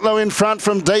Sergeant Lou in front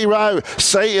from D-Row.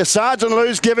 See, Sergeant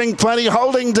Lou's giving plenty,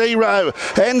 holding D-Row.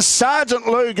 And Sergeant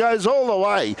Lou goes all the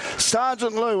way.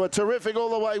 Sergeant Lou, a terrific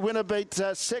all-the-way winner, beat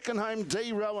second home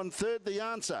D-Row, and third the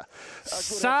answer.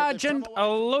 Sergeant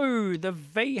Lou, the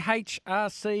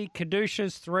VHRC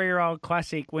Caduceus 3-year-old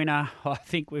Classic winner. I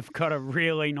think we've got a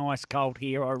really nice colt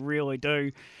here. I really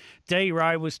do.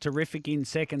 D-Row was terrific in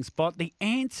second spot. The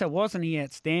answer, wasn't he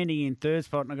outstanding in third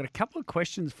spot? And I've got a couple of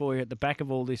questions for you at the back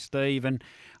of all this, Steve. And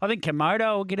I think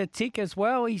Komodo will get a tick as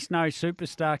well. He's no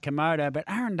superstar, Komodo, but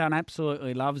Aaron Dunn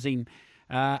absolutely loves him.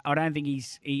 I don't think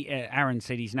Aaron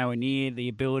said he's nowhere near the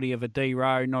ability of a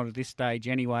D-Row, not at this stage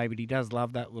anyway, but he does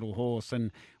love that little horse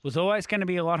and was always going to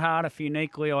be a lot harder for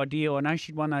Uniquely Ideal. I know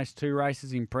she'd won those 2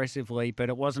 races impressively, but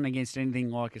it wasn't against anything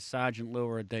like a Sergeant Lou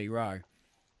or a D-Row.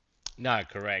 No,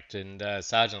 correct. And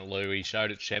Sergeant Lou, he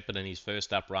showed at Shepparton, his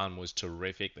first up run was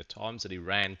terrific. The times that he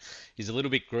ran, he's a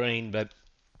little bit green, but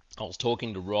I was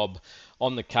talking to Rob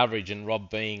on the coverage, and Rob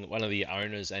being one of the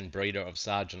owners and breeder of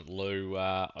Sergeant Lou,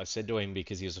 I said to him,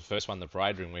 because he was the first one in the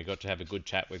parade ring, we got to have a good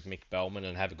chat with Mick Bellman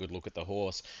and have a good look at the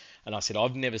horse. And I said,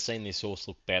 I've never seen this horse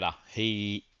look better.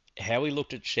 How he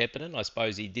looked at Shepparton, I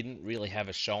suppose he didn't really have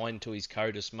a shine to his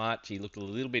coat as much. He looked a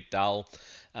little bit dull,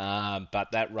 but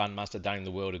that run must have done him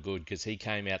the world of good, because he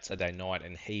came out Saturday night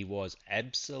and he was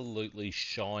absolutely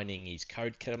shining. His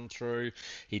coat came through,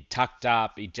 he tucked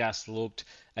up, he just looked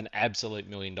an absolute $1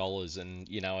 million.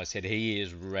 And, I said he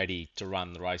is ready to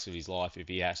run the race of his life if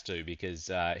he has to,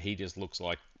 because he just looks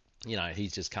like,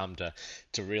 he's just come to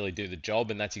really do the job,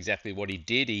 and that's exactly what he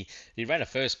did. He ran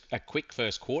a quick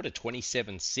first quarter,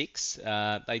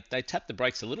 27.6. They tapped the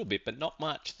brakes a little bit, but not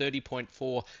much.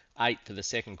 30.48 for the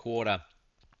second quarter,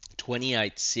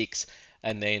 28.6,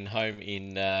 and then home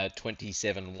in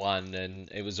 27.1, and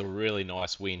it was a really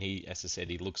nice win. He, as I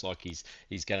said, he looks like he's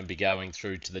going to be going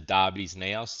through to the derbies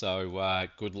now. So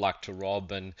good luck to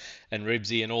Rob and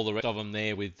Ribsy and all the rest of them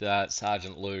there with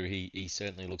Sergeant Lou. He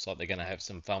certainly looks like they're going to have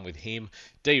some fun with him.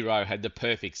 D-Row had the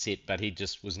perfect sit, but he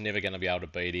just was never going to be able to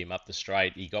beat him up the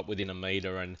straight. He got within a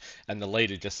metre, and the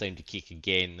leader just seemed to kick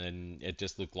again, and it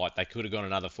just looked like they could have gone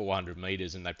another 400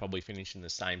 metres and they probably finished in the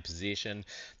same position.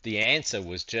 The answer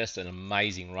was just an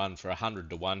amazing run for a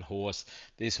 100-to-1 horse.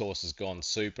 This horse has gone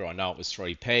super. I know it was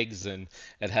 3 pegs and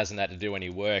it hasn't had to do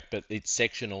any work, but its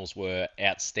sectionals were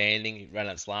outstanding. It ran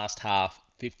its last half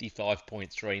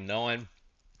 55.39.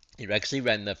 He actually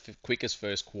ran the quickest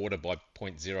first quarter by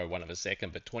 0.01 of a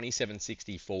second, but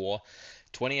 27.64,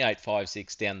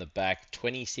 28.56 down the back,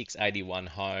 26.81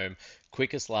 home,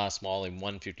 quickest last mile in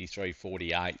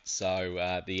 1:53.48.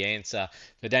 So the answer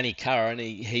for Danny Curran,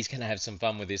 he's going to have some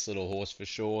fun with this little horse for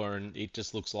sure, and it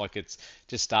just looks like it's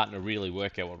just starting to really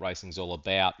work out what racing's all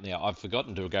about. Now, I've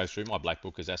forgotten to go through my black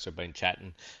book, as I've been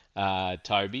chatting,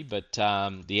 Toby, but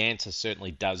the answer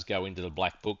certainly does go into the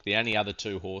black book. The only other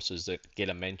 2 horses that get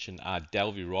a mention are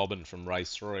Delvey Robin from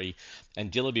race 3, and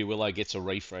Dillaby Willow gets a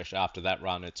refresh after that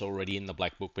run. It's already in the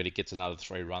black book, but it gets another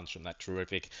 3 runs from that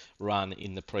terrific run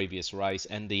in the previous race,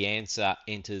 and the answer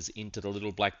enters into the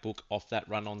little black book off that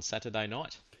run on Saturday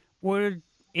night.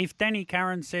 If Danny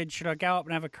Curran said, should I go up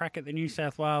and have a crack at the New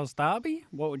South Wales Derby,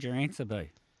 what would your answer be?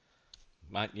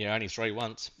 Mate, you're only 3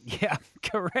 once. Yeah,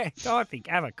 correct. I think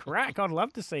have a crack. I'd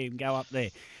love to see him go up there.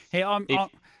 Hey, I'll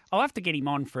have to get him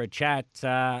on for a chat.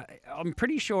 I'm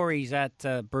pretty sure he's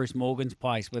at Bruce Morgan's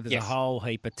place where there's a whole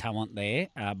heap of talent there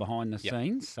behind the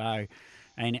scenes. So,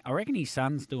 and I reckon his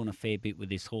son's doing a fair bit with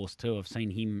this horse too. I've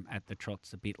seen him at the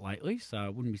trots a bit lately, so I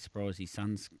wouldn't be surprised his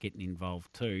son's getting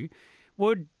involved too.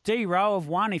 Would D-Row have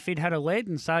won if he'd had a lead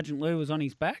and Sergeant Lou was on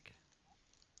his back?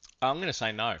 I'm going to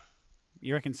say no.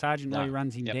 You reckon Sergeant Lou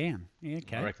runs him down? Yeah,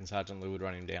 okay. I reckon Sergeant Lou would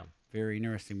run him down. Very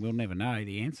interesting. We'll never know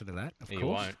the answer to that, of course. You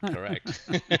won't, correct.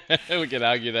 We could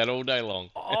argue that all day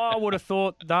long. I would have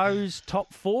thought those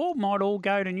top 4 might all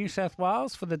go to New South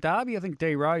Wales for the Derby. I think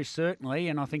D-Rose certainly,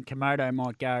 and I think Komodo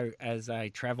might go as a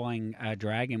travelling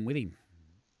dragon with him.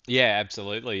 Yeah,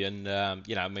 absolutely. And,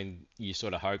 you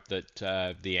sort of hope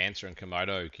that the answer and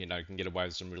Komodo, can get away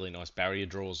with some really nice barrier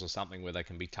draws or something where they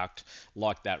can be tucked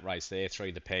like that race there, 3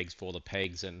 the pegs, 4 the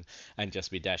pegs, and just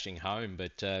be dashing home.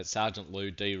 But Sergeant Lou,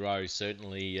 D-Rose,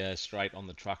 certainly straight on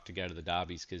the truck to go to the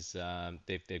Derbies because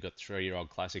they've got 3-year-old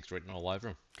classics written all over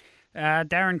them.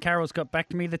 Darren Carroll's got back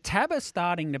to me. The Tab are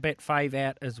starting to bet fave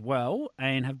out as well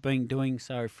and have been doing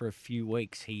so for a few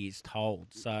weeks, he is told.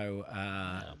 So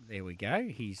there we go.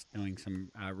 He's doing some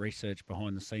research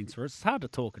behind the scenes for us. It's hard to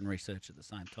talk and research at the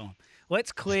same time.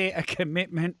 Let's clear a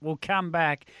commitment. We'll come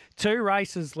back. 2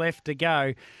 races left to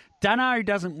go. Dunno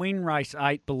doesn't win race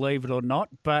 8, believe it or not,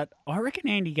 but I reckon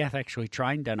Andy Gath actually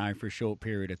trained Dunno for a short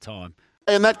period of time.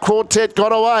 And that quartet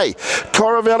got away.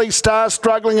 Coravelli Star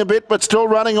struggling a bit, but still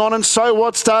running on. And So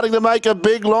What starting to make a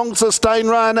big, long, sustained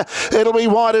run. It'll be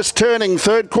Whitest turning.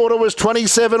 Third quarter was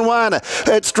 27.1.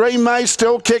 It's Dream Maze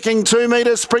still kicking. 2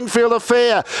 metres, Springfield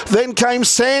Affair. Then came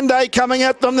Sanday coming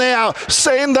at them now.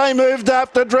 Sanday moved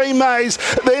after Dream Maze.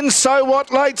 Then So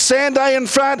What late. Sanday in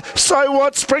front. So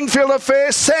What, Springfield Affair.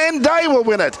 Sanday will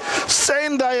win it.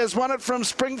 Sanday has won it from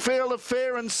Springfield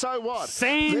Affair and So What.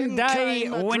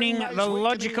 Sanday winning the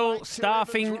Logical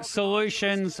Staffing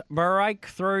Solutions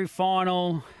breakthrough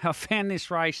final. I found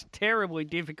this race terribly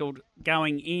difficult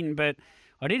going in, but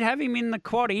I did have him in the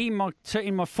quaddie, in my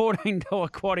 $14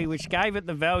 quaddie, which gave it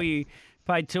the value.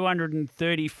 Paid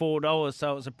 $234,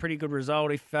 so it was a pretty good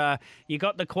result. If you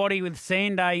got the quaddie with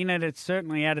Sanday in it, it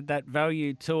certainly added that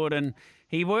value to it. And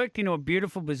he worked into a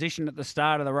beautiful position at the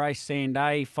start of the race.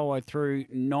 Sanday followed through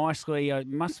nicely. There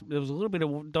was a little bit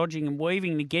of dodging and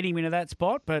weaving to get him into that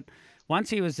spot, but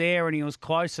once he was there and he was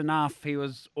close enough, he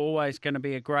was always going to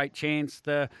be a great chance.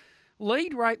 The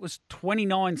lead rate was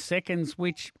 29 seconds,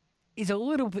 which is a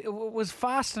little bit, it was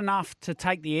fast enough to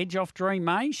take the edge off Dream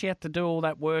May. She had to do all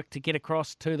that work to get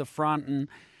across to the front, and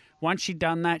once she'd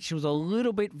done that, she was a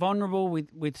little bit vulnerable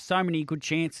with so many good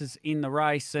chances in the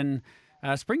race. And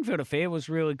Springfield Affair was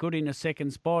really good in the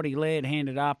second spot. He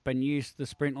handed up and used the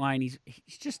sprint lane.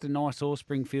 He's just a nice horse,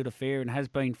 Springfield Affair, and has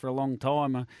been for a long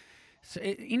time.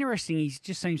 Interesting, he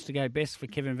just seems to go best for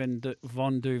Kevin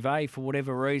Von Duvet for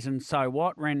whatever reason. So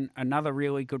what? Ran another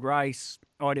really good race.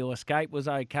 Ideal Escape was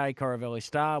okay. Coravelli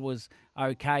Star was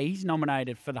okay. He's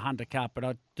nominated for the Hunter Cup, but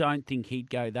I don't think he'd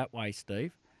go that way,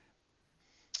 Steve.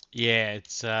 Yeah,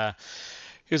 it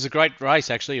was a great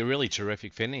race, actually, a really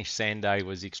terrific finish. Sanday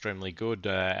was extremely good.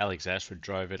 Alex Ashford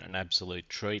drove it an absolute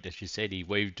treat. As you said, he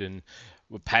weaved in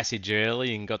passage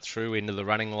early and got through into the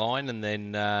running line, and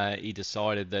then he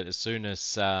decided that as soon as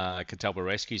Catalpa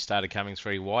Rescue started coming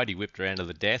through wide, he whipped around to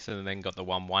the death and then got the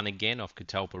 1-1 again off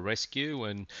Catalpa Rescue,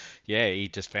 and yeah, he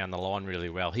just found the line really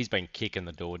well. He's been kicking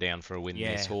the door down for a win,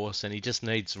 this horse, and he just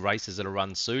needs races that are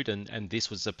run suit, and this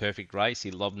was the perfect race.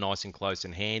 He loved nice and close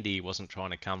and handy. He wasn't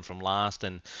trying to come from last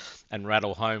and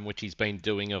rattle home, which he's been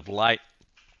doing of late.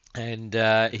 And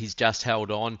he's just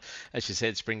held on. As you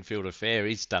said, Springfield Affair,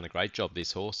 he's done a great job,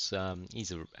 this horse.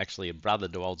 He's actually a brother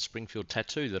to old Springfield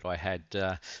Tattoo that I had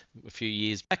a few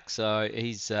years back. So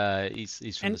he's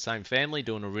from the same family,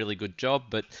 doing a really good job.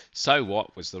 But so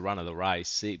what was the run of the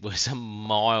race? It was a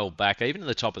mile back. Even at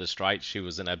the top of the straight, she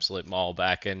was an absolute mile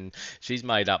back. And she's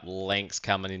made up lengths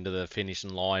coming into the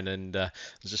finishing line. And I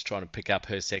was just trying to pick up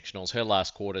her sectionals. Her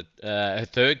last quarter, her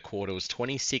third quarter was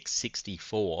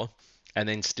 26.64. And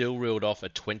then still reeled off a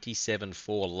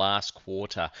 27.4 last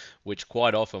quarter, which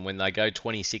quite often when they go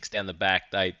 26 down the back,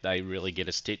 they really get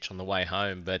a stitch on the way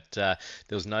home. But there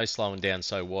was no slowing down.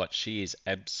 So what? She is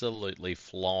absolutely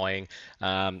flying.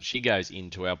 She goes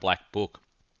into our black book.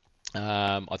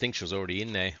 I think she was already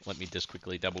in there. Let me just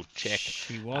quickly double check.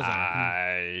 She was.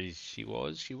 She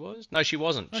was. No, she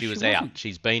wasn't. She was out.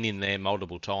 She's been in there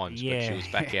multiple times, but she was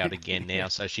back out again now.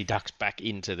 So she ducks back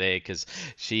into there because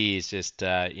she is just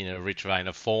in a rich vein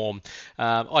of form.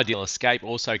 Ideal Escape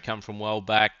also come from well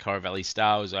back. Coravelli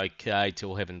Star was okay.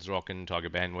 Till Heaven's Rockin', Tiger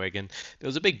Bandwagon. There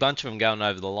was a big bunch of them going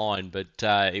over the line, but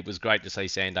it was great to see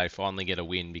Sanday finally get a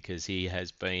win because he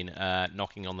has been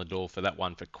knocking on the door for that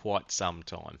one for quite some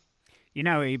time. You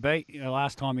know who he beat the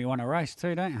last time he won a race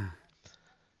too, don't you?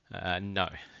 No.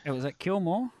 It was at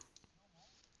Kilmore.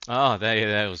 Oh,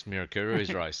 that was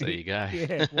Mirakuru's race. There you go.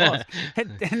 Yeah, it was.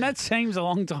 And that seems a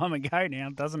long time ago now,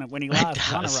 doesn't it, when he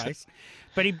last won a race?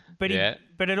 But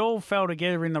it all fell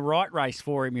together in the right race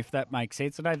for him, if that makes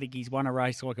sense. I don't think he's won a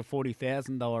race like a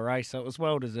 $40,000 race, so it was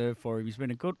well deserved for him.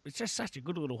 It's just such a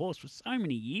good little horse for so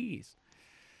many years.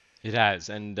 It has,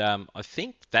 and I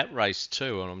think that race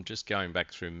too, and I'm just going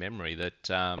back through memory,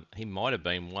 that he might have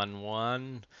been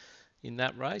 1-1 in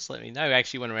that race. Let me know. He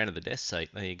actually went around to the death seat.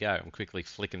 There you go. I'm quickly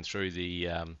flicking through the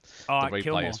replay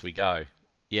Kilmore. as we go.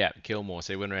 Yeah, Kilmore.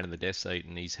 So he went around to the death seat,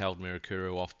 and he's held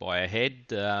Mirakuru off by a head.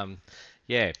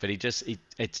 Yeah, but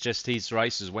it's just his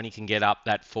races when he can get up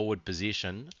that forward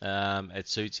position, it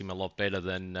suits him a lot better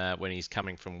than when he's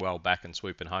coming from well back and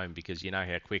swooping home, because you know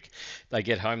how quick they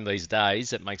get home these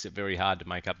days. It makes it very hard to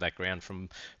make up that ground from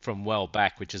well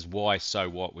back, which is why So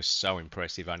What was so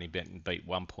impressive, only beat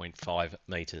 1.5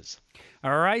 metres.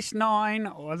 Race 9,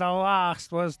 the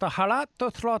last, was the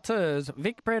Halato Trotters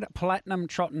Vicbred Platinum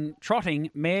Trotting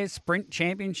Mares Sprint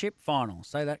Championship Final.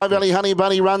 Say that. Valley Honey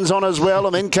Bunny runs on as well,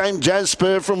 and then came Jazz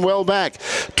Spur from well back.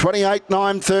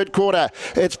 28.9 third quarter.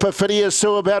 It's Perfidious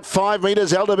Sue about 5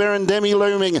 metres. Elderberry Demi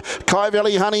looming. Kai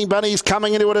Valley Honey Bunny's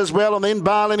coming into it as well, and then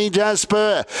Barlini Jazz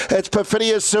Spur. It's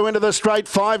Perfidious Sue into the straight,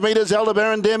 5 metres.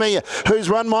 Elderberry Demi, whose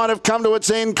run might have come to its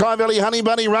end. Kai Valley Honey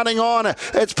Bunny running on.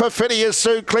 It's Perfidious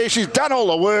Sue clear. She's done all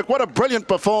the work. What a brilliant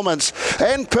performance.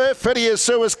 And Perfidious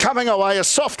Sue is coming away. A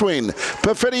soft win.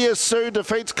 Perfidious Sue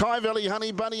defeats Kai Valley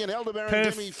Honey Bunny and Elderberry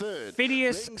Demi third.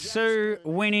 Perfidious Sue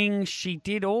winning. She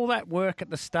did all that work at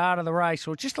the start of the race,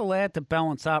 or just allowed to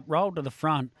balance up, rolled to the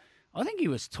front. I think he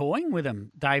was toying with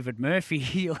him, David Murphy.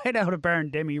 He let Elderberry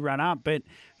Demi run up, but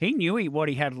he knew what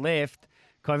he had left.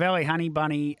 Kai Valley Honey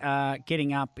Bunny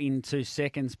getting up into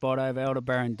second spot over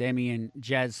Elderberry Demi and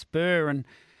Jazz Spur. And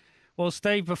Well,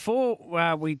 Steve, before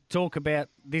we talk about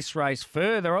this race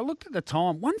further, I looked at the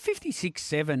time.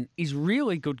 156.7 is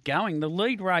really good going. The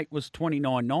lead rate was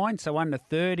 29.9, so under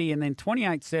 30, and then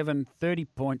 28.7,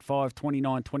 30.5,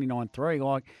 29,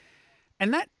 29.3.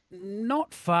 And that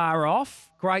not far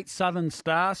off Great Southern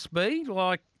Star speed.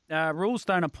 Rules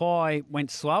don't apply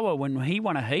went slower when he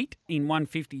won a heat in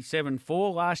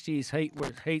 157.4. Last year's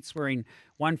heats were in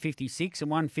 156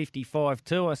 and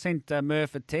 155.2. I sent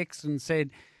Murph a text and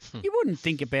said, you wouldn't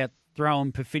think about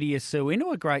throwing Perfidious Sue into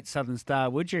a Great Southern Star,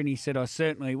 would you? And he said, I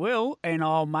certainly will, and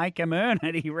I'll make him earn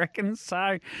it, he reckons.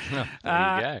 So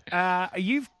there you go.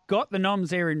 You've got the noms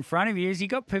there in front of you. Has he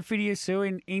got Perfidious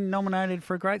Sue in nominated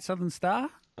for a Great Southern Star?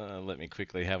 Let me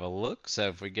quickly have a look. So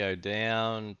if we go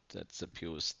down, that's a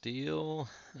Pure Steel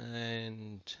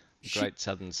and Great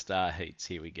Southern Star Heats.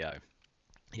 Here we go.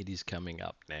 It is coming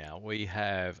up now. We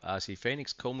have RC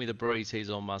Phoenix, Call Me the Breeze, He's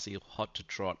on Muzzy, Hot to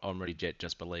Trot, I'm Ready Jet,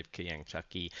 Just Believe, Kiang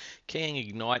Chucky, Kiang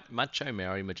Ignite, Macho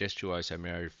Mary, Majestuoso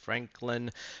Mary Franklin,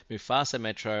 Mufasa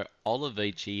Metro,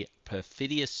 Olivici,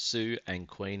 Perfidious Sue, and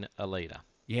Queen Alita.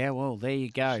 Yeah, well, there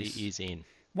you go. She is in.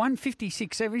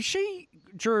 156.7. She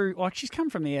drew, she's come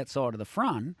from the outside of the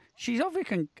front. She's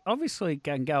obviously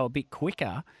can go a bit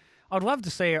quicker. I'd love to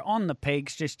see her on the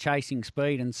pegs just chasing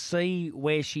speed and see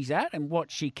where she's at and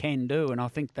what she can do. And I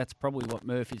think that's probably what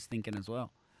Murphy's thinking as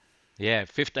well. Yeah,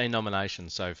 15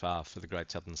 nominations so far for the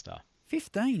Great Southern Star.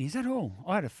 15, is that all?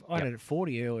 I had it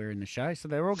 40 earlier in the show, so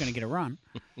they're all going to get a run.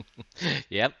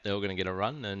 Yep, they're all going to get a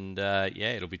run. And,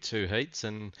 it'll be 2 heats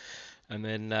and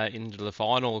then into the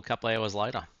final a couple of hours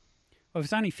later. Well, if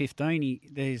it's only 15,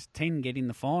 there's 10 get in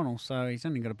the final, so he's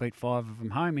only got to beat 5 of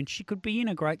them home, and she could be in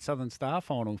a Great Southern Star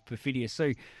final with Perfidious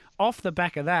Sue. Off the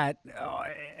back of that,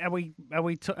 am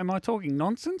I talking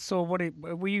nonsense, or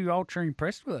were you ultra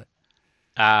impressed with it?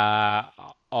 I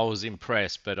was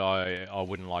impressed, but I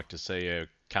wouldn't like to see her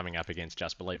coming up against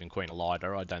Just Believe in Queen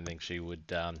Elida. I don't think she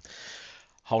would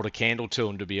hold a candle to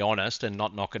him, to be honest, and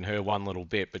not knocking her one little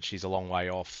bit, but she's a long way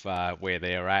off where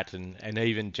they're at, and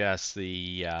even just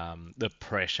the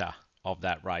pressure of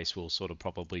that race will sort of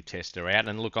probably test her out.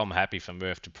 And look, I'm happy for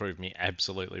Murph to prove me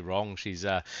absolutely wrong. She's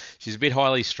a bit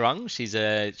highly strung. She's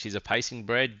a pacing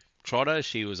bred trotter.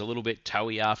 She was a little bit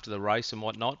toey after the race and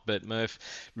whatnot, but Murph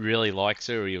really likes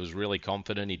her. He was really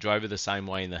confident. He drove her the same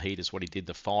way in the heat as what he did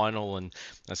the final. And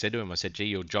I said to him, gee,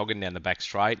 you're jogging down the back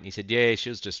straight. And he said, yeah, she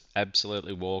was just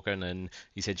absolutely walking. And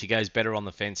he said she goes better on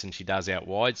the fence than she does out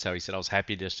wide. So he said I was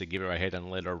happy just to give her a head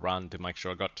and let her run to make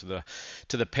sure I got to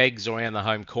the pegs around the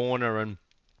home corner. And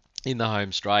in the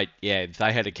home straight, yeah, if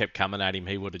they had kept coming at him,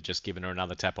 he would have just given her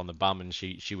another tap on the bum and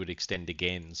she would extend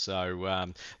again.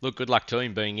 So, look, good luck to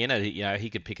him being in it. He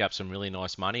could pick up some really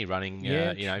nice money running,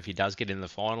 if he does get in the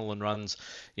final and runs,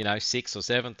 6th or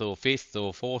 7th or 5th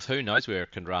or 4th, who knows where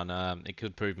it can run. It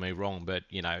could prove me wrong, but,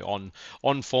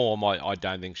 on form, I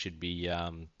don't think should be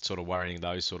sort of worrying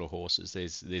those sort of horses.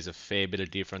 There's a fair bit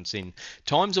of difference in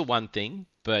times are one thing,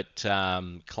 but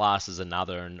class is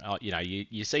another. And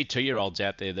you see 2-year-olds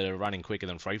out there that are running quicker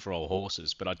than free-for-all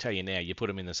horses, but I tell you now, you put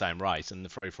them in the same race and the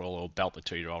free-for-all will belt the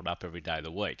 2-year-old up every day of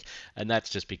the week, and that's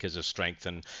just because of strength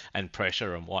and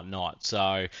pressure and whatnot.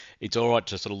 So it's all right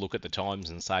to sort of look at the times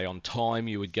and say on time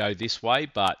you would go this way,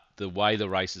 but the way the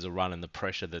races are run and the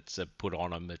pressure that's put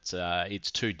on them,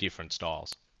 it's 2 different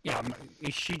styles. Yeah,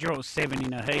 if she draws 7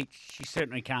 in a heat, she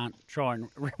certainly can't try and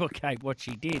replicate what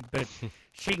she did, but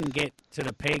she can get to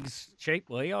the pegs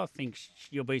cheaply. I think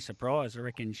you'll be surprised. I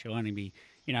reckon she'll only be,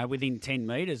 within 10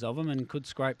 metres of them and could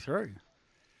scrape through.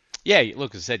 Yeah,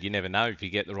 look, as I said, you never know if you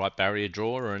get the right barrier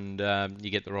drawer and you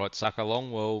get the right sucker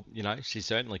along. Well, she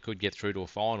certainly could get through to a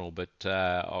final, but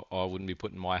I wouldn't be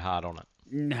putting my heart on it.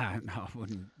 No, I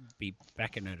wouldn't be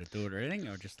backing her to do it or anything.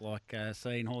 I just like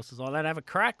seeing horses like that have a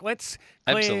crack. Let's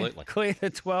clear the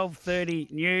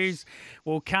 12:30 news.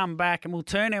 We'll come back and we'll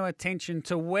turn our attention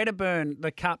to Wedderburn.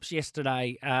 The Cups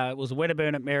yesterday it was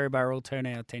Wedderburn at Maryborough. We'll turn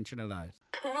our attention to those.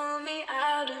 Pull me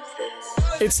out of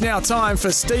this. It's now time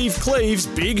for Steve Cleave's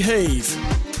Big Heave.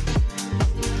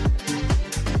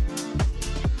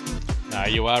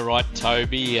 You are right,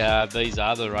 Toby. These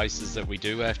are the races that we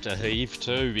do have to heave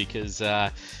to because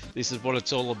this is what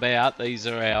it's all about. These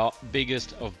are our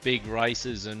biggest of big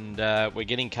races, and we're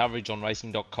getting coverage on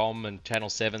racing.com and Channel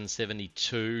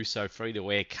 772, so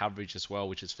free-to-air coverage as well,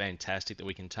 which is fantastic that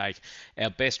we can take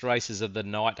our best races of the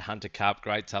night, Hunter Cup,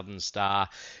 Great Southern Star,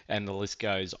 and the list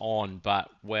goes on. But,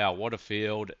 wow, what a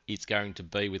field it's going to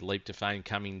be with Leap to Fame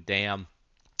coming down.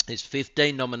 There's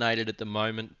 15 nominated at the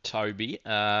moment, Toby.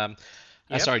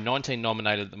 Yep. Sorry, 19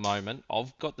 nominated at the moment.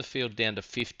 I've got the field down to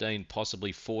 15,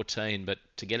 possibly 14, but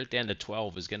to get it down to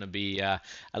 12 is going to be a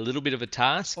little bit of a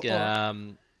task. All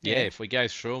right. Yeah, Yeah. if we go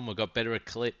through them, we've got Better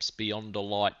Eclipse, Beyond a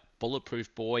Light,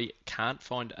 Bulletproof Boy, Can't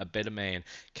Find a Better Man,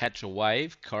 Catch a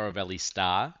Wave, Coravelli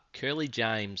Star, Curly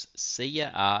James, See Ya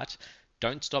Art,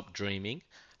 Don't Stop Dreaming,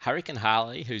 Hurricane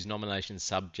Harley, whose nomination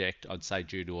subject I'd say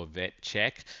due to a vet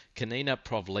check, Kanina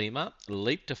Provlima,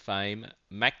 Leap to Fame,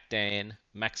 Mac Dan,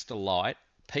 Max Delight,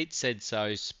 Pete Said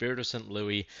So, Spirit of St.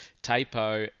 Louis,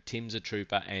 Tapo, Tim's a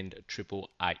Trooper, and Triple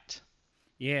Eight.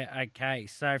 Yeah, okay.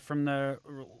 So from the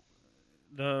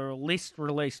list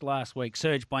released last week,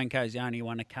 Serge Blanco's the only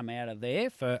one to come out of there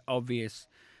for obvious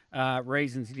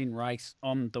reasons. He didn't race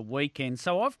on the weekend.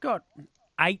 So I've got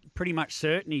 8 pretty much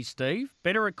certainties, Steve.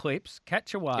 Better Eclipse,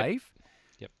 Catch a Wave.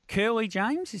 Yep. Curly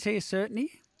James, is he a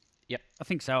certainty? Yep. I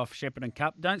think so, off Shepparton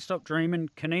Cup. Don't Stop Dreaming,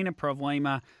 Kanina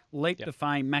Provlima, Leap to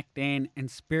Fame, Mac Dan, and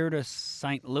Spirit of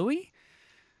St. Louis.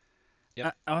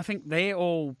 Yep. I think they're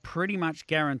all pretty much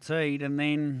guaranteed. And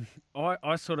then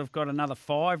I sort of got another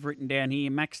 5 written down here.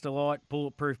 Max Delight,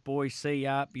 Bulletproof Boy,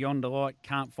 CR, Beyond Delight,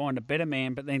 Can't Find a Better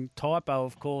Man. But then Typo,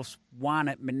 of course, won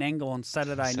at Menangle on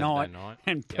Saturday night.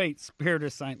 And Pete, Spirit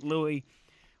of St. Louis.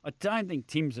 I don't think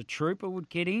Tim's a Trooper would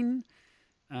get in.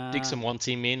 Dixon wants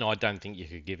him in. I don't think you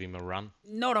could give him a run.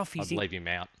 Not off his I'd leave him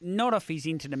out. Not off his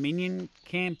Into Dominion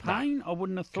campaign, No. I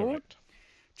wouldn't have thought. Correct.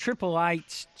 Triple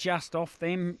Eight's just off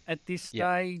them at this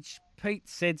stage. Pete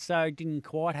Said So didn't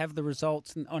quite have the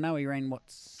results. And I know he ran,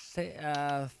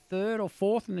 third or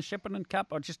fourth in the Shepparton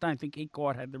Cup. I just don't think he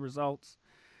quite had the results.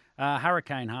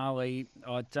 Hurricane Harley,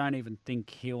 I don't even think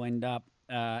he'll end up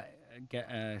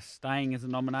staying as a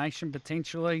nomination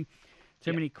potentially.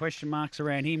 Too many question marks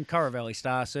around him. Coravelli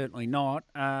Star, certainly not.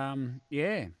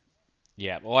 Yeah.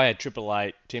 Yeah, well, I had Triple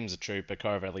Eight, Tim's a Trooper,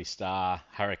 Coravelli Star,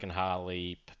 Hurricane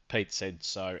Harley, Pete Said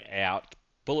So out,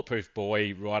 Bulletproof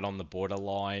Boy right on the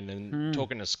borderline. And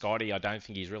talking to Scotty, I don't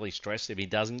think he's really stressed if he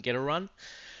doesn't get a run.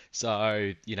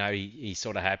 So, he's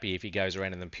sort of happy if he goes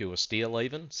around in the pure steel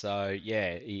even. So,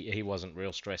 yeah, he wasn't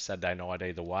real stressed Saturday night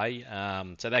either way.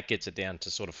 So that gets it down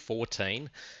to sort of 14.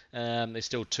 There's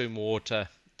still 2 more to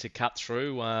cut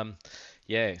through.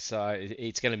 Yeah, so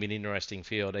it's going to be an interesting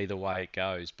field either way it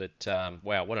goes. But,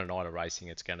 wow, what a night of racing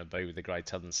it's going to be with the Great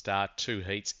Southern Star. 2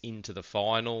 heats into the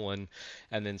final and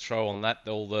then throw on that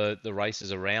all the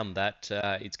races around that.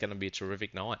 It's going to be a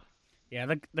terrific night.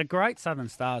 Yeah, the Great Southern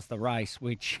Star's the race,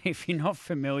 which, if you're not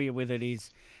familiar with it, is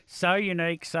so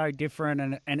unique, so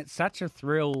different, and it's such a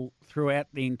thrill throughout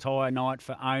the entire night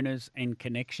for owners and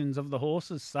connections of the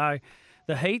horses. So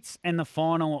the heats and the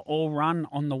final are all run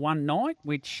on the one night,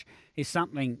 which is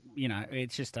something, it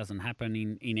just doesn't happen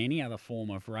in any other form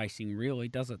of racing, really,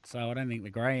 does it? So I don't think the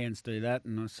greyhounds do that,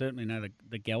 and I certainly know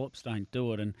the gallops don't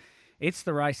do it. And it's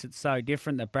the race that's so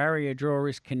different. The barrier draw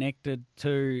is connected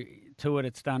to it.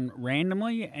 It's done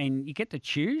randomly, and you get to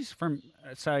choose from.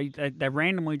 So they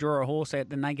randomly draw a horse out,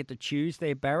 then they get to choose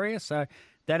their barrier. So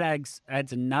that adds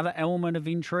another element of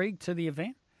intrigue to the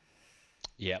event.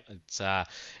 Yeah,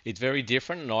 it's very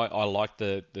different, and I like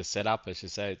the setup. As you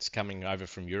say, it's coming over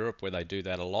from Europe where they do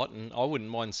that a lot, and I wouldn't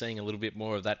mind seeing a little bit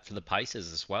more of that for the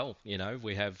Pacers as well.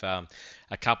 We have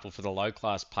a couple for the low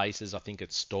class Pacers. I think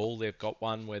at Stall they've got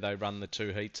one where they run the 2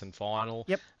 heats and final.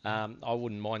 Yep. I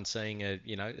wouldn't mind seeing a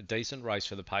decent race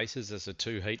for the Pacers as a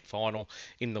 2 heat final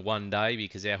in the one day,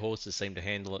 because our horses seem to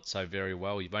handle it so very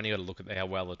well. You've only got to look at how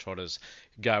well the trotters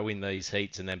go in these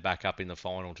heats and then back up in the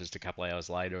final just a couple of hours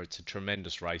later. It's a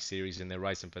tremendous race series, and they're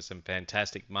racing for some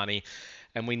fantastic money.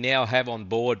 And we now have on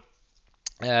board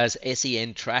as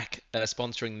SEN Track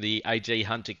sponsoring the AG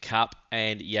Hunter Cup,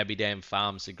 and Yabby Dam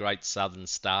Farms, the Great Southern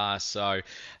Star. So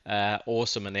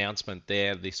awesome announcement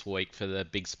there this week for the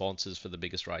big sponsors for the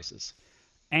biggest races.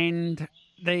 And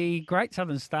the Great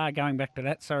Southern Star, going back to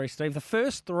that, sorry, Steve, the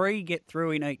first 3 get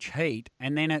through in each heat,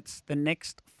 and then it's the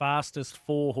next fastest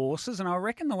 4 horses. And I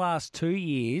reckon the last 2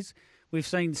 years we've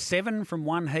seen 7 from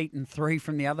one heat and 3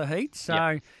 from the other heat.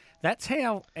 So that's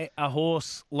how a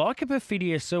horse like a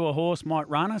Perfidia Sue, a horse might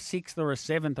run a 6th or a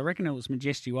 7th. I reckon it was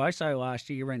Majestuoso last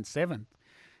year, ran 7th.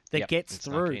 That gets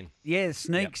through. Yeah,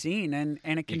 sneaks in, and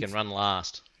it can... You can run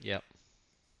last. Yep.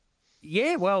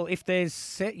 Yeah, well, if the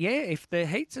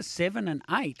heats are 7 and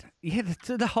 8,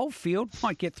 the whole field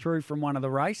might get through from one of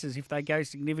the races if they go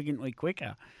significantly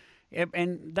quicker.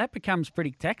 And that becomes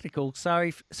pretty tactical. So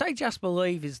if, say, Just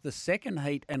Believe is the second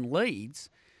heat and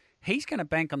leads, he's going to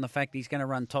bank on the fact he's going to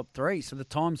run top 3, so the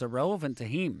times are relevant to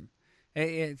him.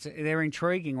 They're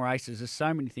intriguing races. There's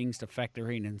so many things to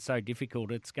factor in and so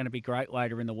difficult. It's going to be great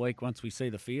later in the week once we see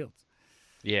the fields.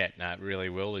 Yeah, no, it really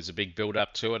will. There's a big build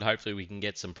up to it. Hopefully, we can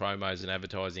get some promos and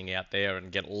advertising out there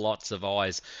and get lots of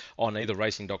eyes on either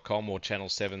racing.com or Channel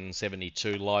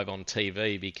 772 live on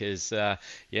TV because,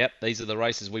 yep, these are the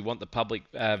races we want the public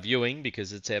viewing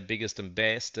because it's our biggest and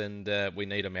best, and we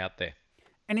need them out there.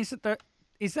 And is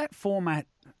that format,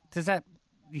 does that,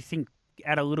 you think,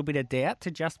 add a little bit of doubt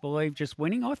to Just Believe just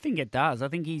winning? I think it does. I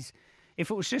think if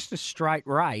it was just a straight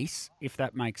race, if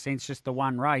that makes sense, just the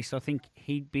one race, I think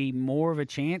he'd be more of a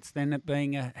chance than it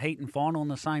being a heat and final on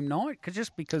the same night, because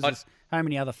there's so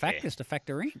many other factors to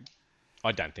factor in.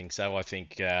 I don't think so. I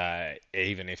think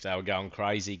even if they were going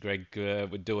crazy, Greg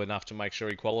would do enough to make sure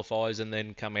he qualifies and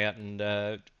then come out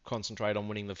and concentrate on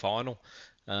winning the final.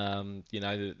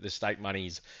 The stake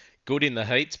money's good in the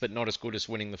heats, but not as good as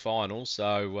winning the final.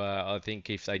 So I think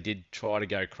if they did try to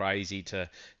go crazy to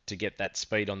get that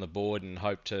speed on the board and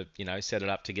hope to, set it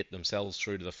up to get themselves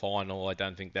through to the final, I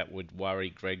don't think that would worry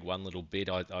Greg one little bit.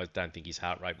 I don't think his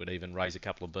heart rate would even raise a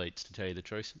couple of beats, to tell you the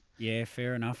truth. Yeah,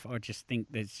 fair enough. I just think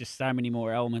there's just so many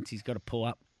more elements he's got to pull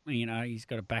up. He's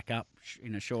got to back up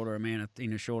in a short amount of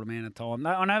time.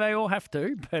 I know they all have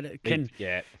to, but it can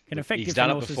affect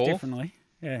different horses differently.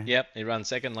 Yeah. Yep, he ran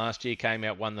second last year, came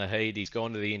out, won the heat. He's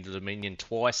gone to the Inter Dominion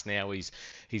twice now. He's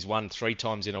won 3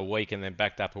 times in a week and then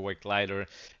backed up a week later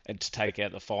and to take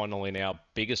out the final in our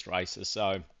biggest races.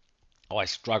 So I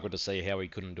struggle to see how he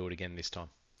couldn't do it again this time.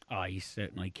 Oh, he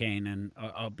certainly can, and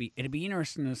it'd be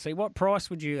interesting to see what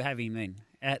price would you have him then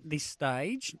at this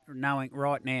stage, knowing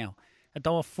right now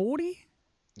 $1.40?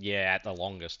 Yeah, at the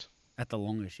longest. At the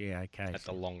longest, yeah, okay. At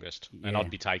the longest, and I'd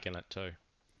be taking it too.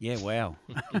 Yeah, wow.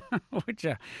 Would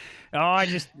you?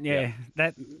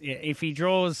 If he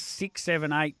draws 6,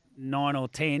 7, 8, 9 or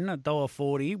 10,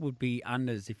 $1.40 would be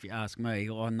unders if you ask me,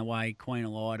 on the way Queen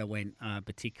Elida went,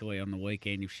 particularly on the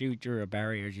weekend. If she drew a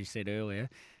barrier, as you said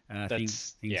earlier,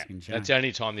 things can change. That's the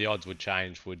only time the odds would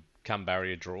change, would come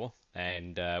barrier draw,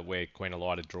 and where Queen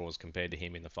Elida draws compared to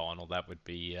him in the final. That would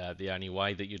be the only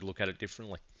way that you'd look at it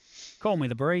differently. Call Me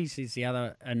the Breeze is the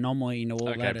other anomaly in all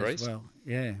that Breeze. As well.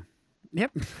 Yeah.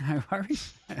 Yep, no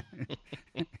worries.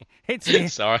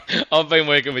 Sorry, I've been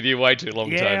working with you way too long,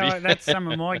 Toby. Yeah, that's some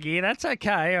of my gear. That's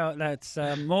okay. That's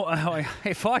more.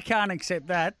 If I can't accept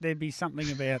that, there'd be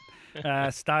something about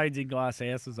Stones in glass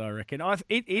houses, I reckon.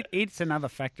 It's another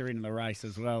factor in the race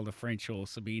as well. The French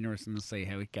horse will be interesting to see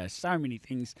how it goes. So many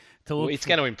things to look. It's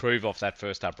going to improve off that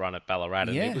first up run at Ballarat,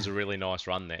 and it was a really nice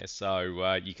run there.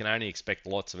 So you can only expect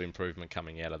lots of improvement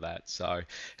coming out of that. So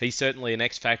he's certainly an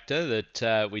X factor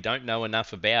that we don't know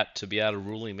enough about to be able to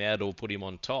rule him out or put him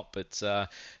on top. But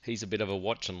he's a bit of a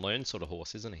watch and learn sort of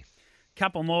horse, isn't he?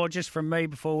 Couple more just from me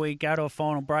before we go to a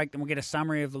final break, then we'll get a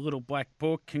summary of the Little Black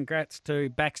Book. Congrats to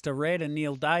Baxter Red and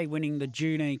Neil Day winning the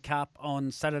Junee Cup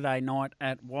on Saturday night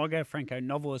at Wagga. Franco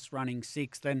Novelis running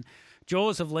 6th. And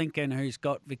Jaws of Lincoln, who's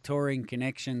got Victorian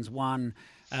connections, won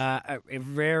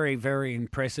very, very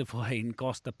impressively in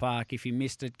Gloucester Park. If you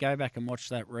missed it, go back and watch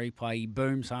that replay. He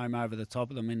booms home over the top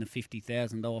of them in the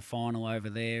 $50,000 final over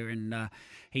there. And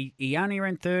he only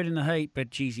ran 3rd in the heat, but,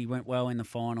 geez, he went well in the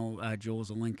final, Jaws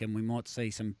of Lincoln. We might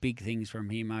see some big things from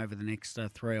him over the next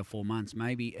 3 or 4 months.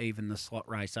 Maybe even the slot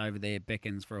race over there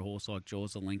beckons for a horse like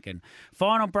Jaws of Lincoln.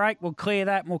 Final break, we'll clear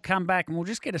that and we'll come back and we'll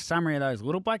just get a summary of those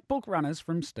Little Black Book runners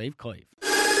from Steve Cleve.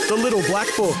 The Little Black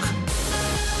Book.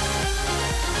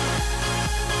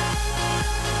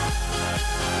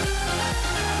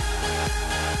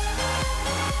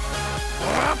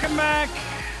 Welcome back.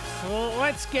 So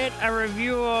let's get a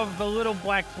review of the Little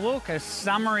Black Book, a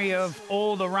summary of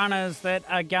all the runners that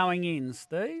are going in.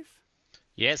 Steve?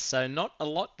 Yes, so not a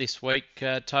lot this week,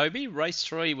 Toby. Race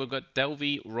 3, we've got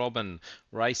Delvey Robin.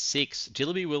 Race 6,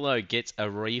 Jillaby Willow gets a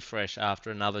refresh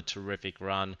after another terrific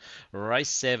run. Race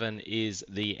 7 is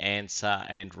The Answer,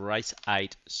 and Race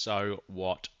 8, So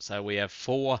What. So we have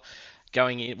 3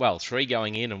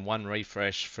 going in and 1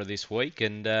 refresh for this week.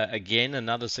 And again,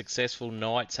 another successful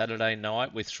night, Saturday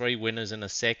night, with 3 winners and a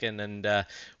second, and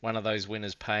one of those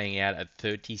winners paying out at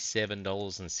 $37 and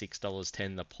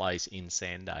 $6.10 the place in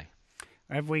Sanday.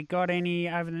 Have we got any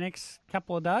over the next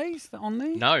couple of days on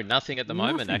there? No, nothing at the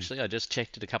moment, actually. I just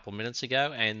checked it a couple of minutes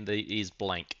ago, and it is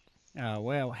blank. Oh,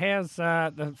 well. How's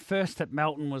the first at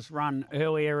Melton was run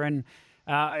earlier, and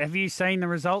have you seen the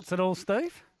results at all,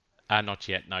 Steve? Not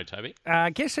yet, no, Toby.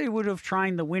 Guess who would have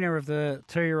trained the winner of the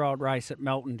 2-year-old race at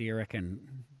Melton, do you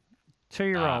reckon?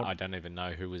 2-year-old. I don't even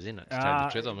know who was in it. To tell you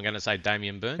the truth, I'm going to say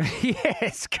Damien Burns.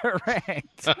 Yes,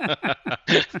 correct.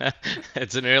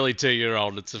 It's an early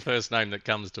 2-year-old. It's the first name that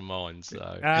comes to mind.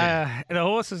 So the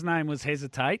horse's name was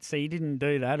Hesitate, so he didn't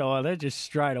do that either. Just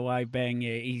straight away, bang.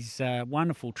 Yeah, he's a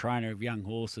wonderful trainer of young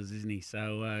horses, isn't he?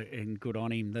 So, and good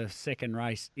on him. The second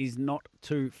race is not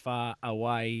too far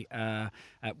away at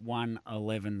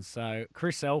 1:11. So,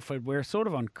 Chris Elford, we're sort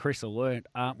of on Chris alert,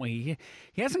 aren't we?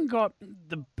 He hasn't got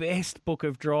the best book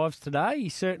of drives today. He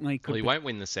certainly could. Well, he won't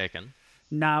win the second.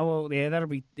 No, well, yeah, that'll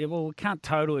be. Well, we can't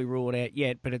totally rule it out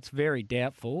yet, but it's very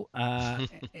doubtful.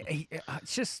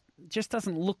 It's just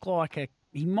doesn't look like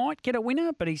he might get a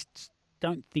winner, but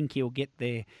don't think he'll get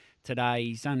there today.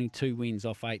 He's only 2 wins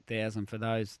off 8,000 for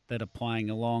those that are playing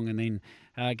along, and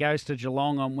then goes to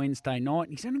Geelong on Wednesday night.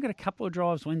 He's only got a couple of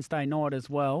drives Wednesday night as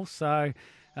well, so.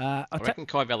 I reckon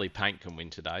Kai Valley Paint can win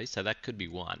today, so that could be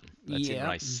one. That's in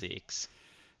race 6.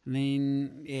 And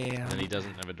then, yeah. And he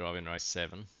doesn't have a drive in race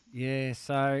 7. Yeah,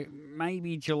 so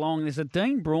maybe Geelong. There's a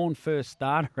Dean Braun first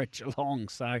starter at Geelong,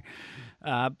 so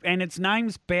and its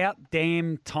name's Bout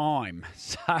Damn Time.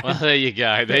 So well, there you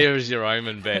go. There is your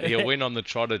omen bet. He'll win on the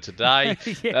trotter today.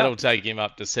 Yep. That'll take him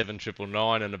up to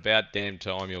 7,999, and About Damn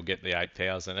Time he'll get the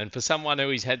 8,000. And for someone who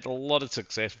he's had a lot of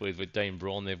success with Dean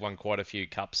Braun, they've won quite a few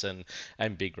cups and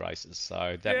big races,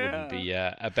 so that wouldn't be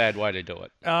a bad way to do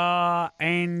it.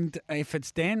 And if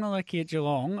it's Dan Malecki at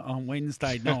Geelong on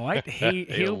Wednesday night,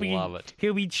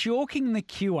 he'll be chalking the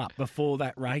queue up before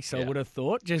that race, I would have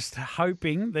thought, just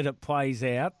hoping that it plays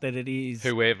out that it is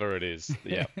whoever it is.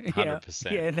 Yeah,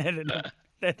 100%. Yeah,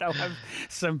 that they'll have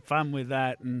some fun with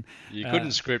that. And you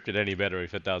couldn't script it any better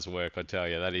if it does work. I tell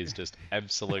you, that is just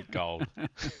absolute gold.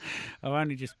 I've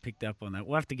only just picked up on that.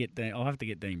 I'll have to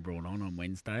get Dean Braun on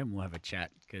Wednesday, and we'll have a chat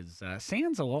because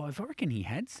Sounds Alive. I reckon he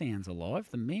had Sounds Alive,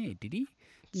 the mare. Did he?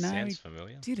 No, sounds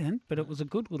familiar. Didn't, but it was a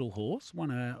good little horse.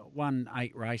 Won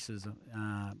 8 races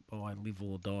by Live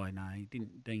or Die. No,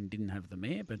 Dean didn't have the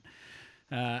mare, but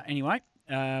anyway,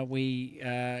 we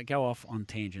go off on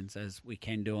tangents as we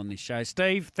can do on this show.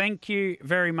 Steve, thank you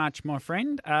very much, my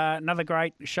friend. Another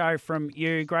great show from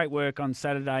you. Great work on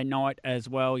Saturday night as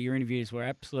well. Your interviews were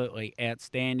absolutely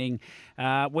outstanding.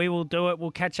 We will do it.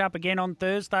 We'll catch up again on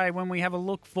Thursday when we have a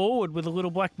look forward with a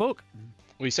little black book.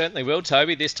 We certainly will,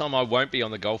 Toby. This time I won't be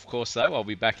on the golf course, though. I'll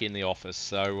be back in the office.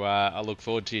 So I look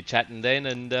forward to you chatting then,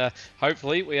 and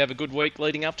hopefully we have a good week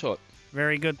leading up to it.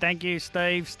 Very good. Thank you,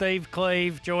 Steve. Steve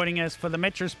Cleve joining us for the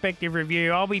Metrospective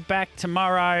review. I'll be back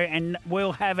tomorrow, and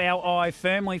we'll have our eye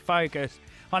firmly focused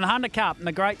on the Hunter Cup and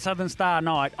the Great Southern Star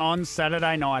Night on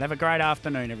Saturday night. Have a great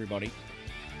afternoon, everybody.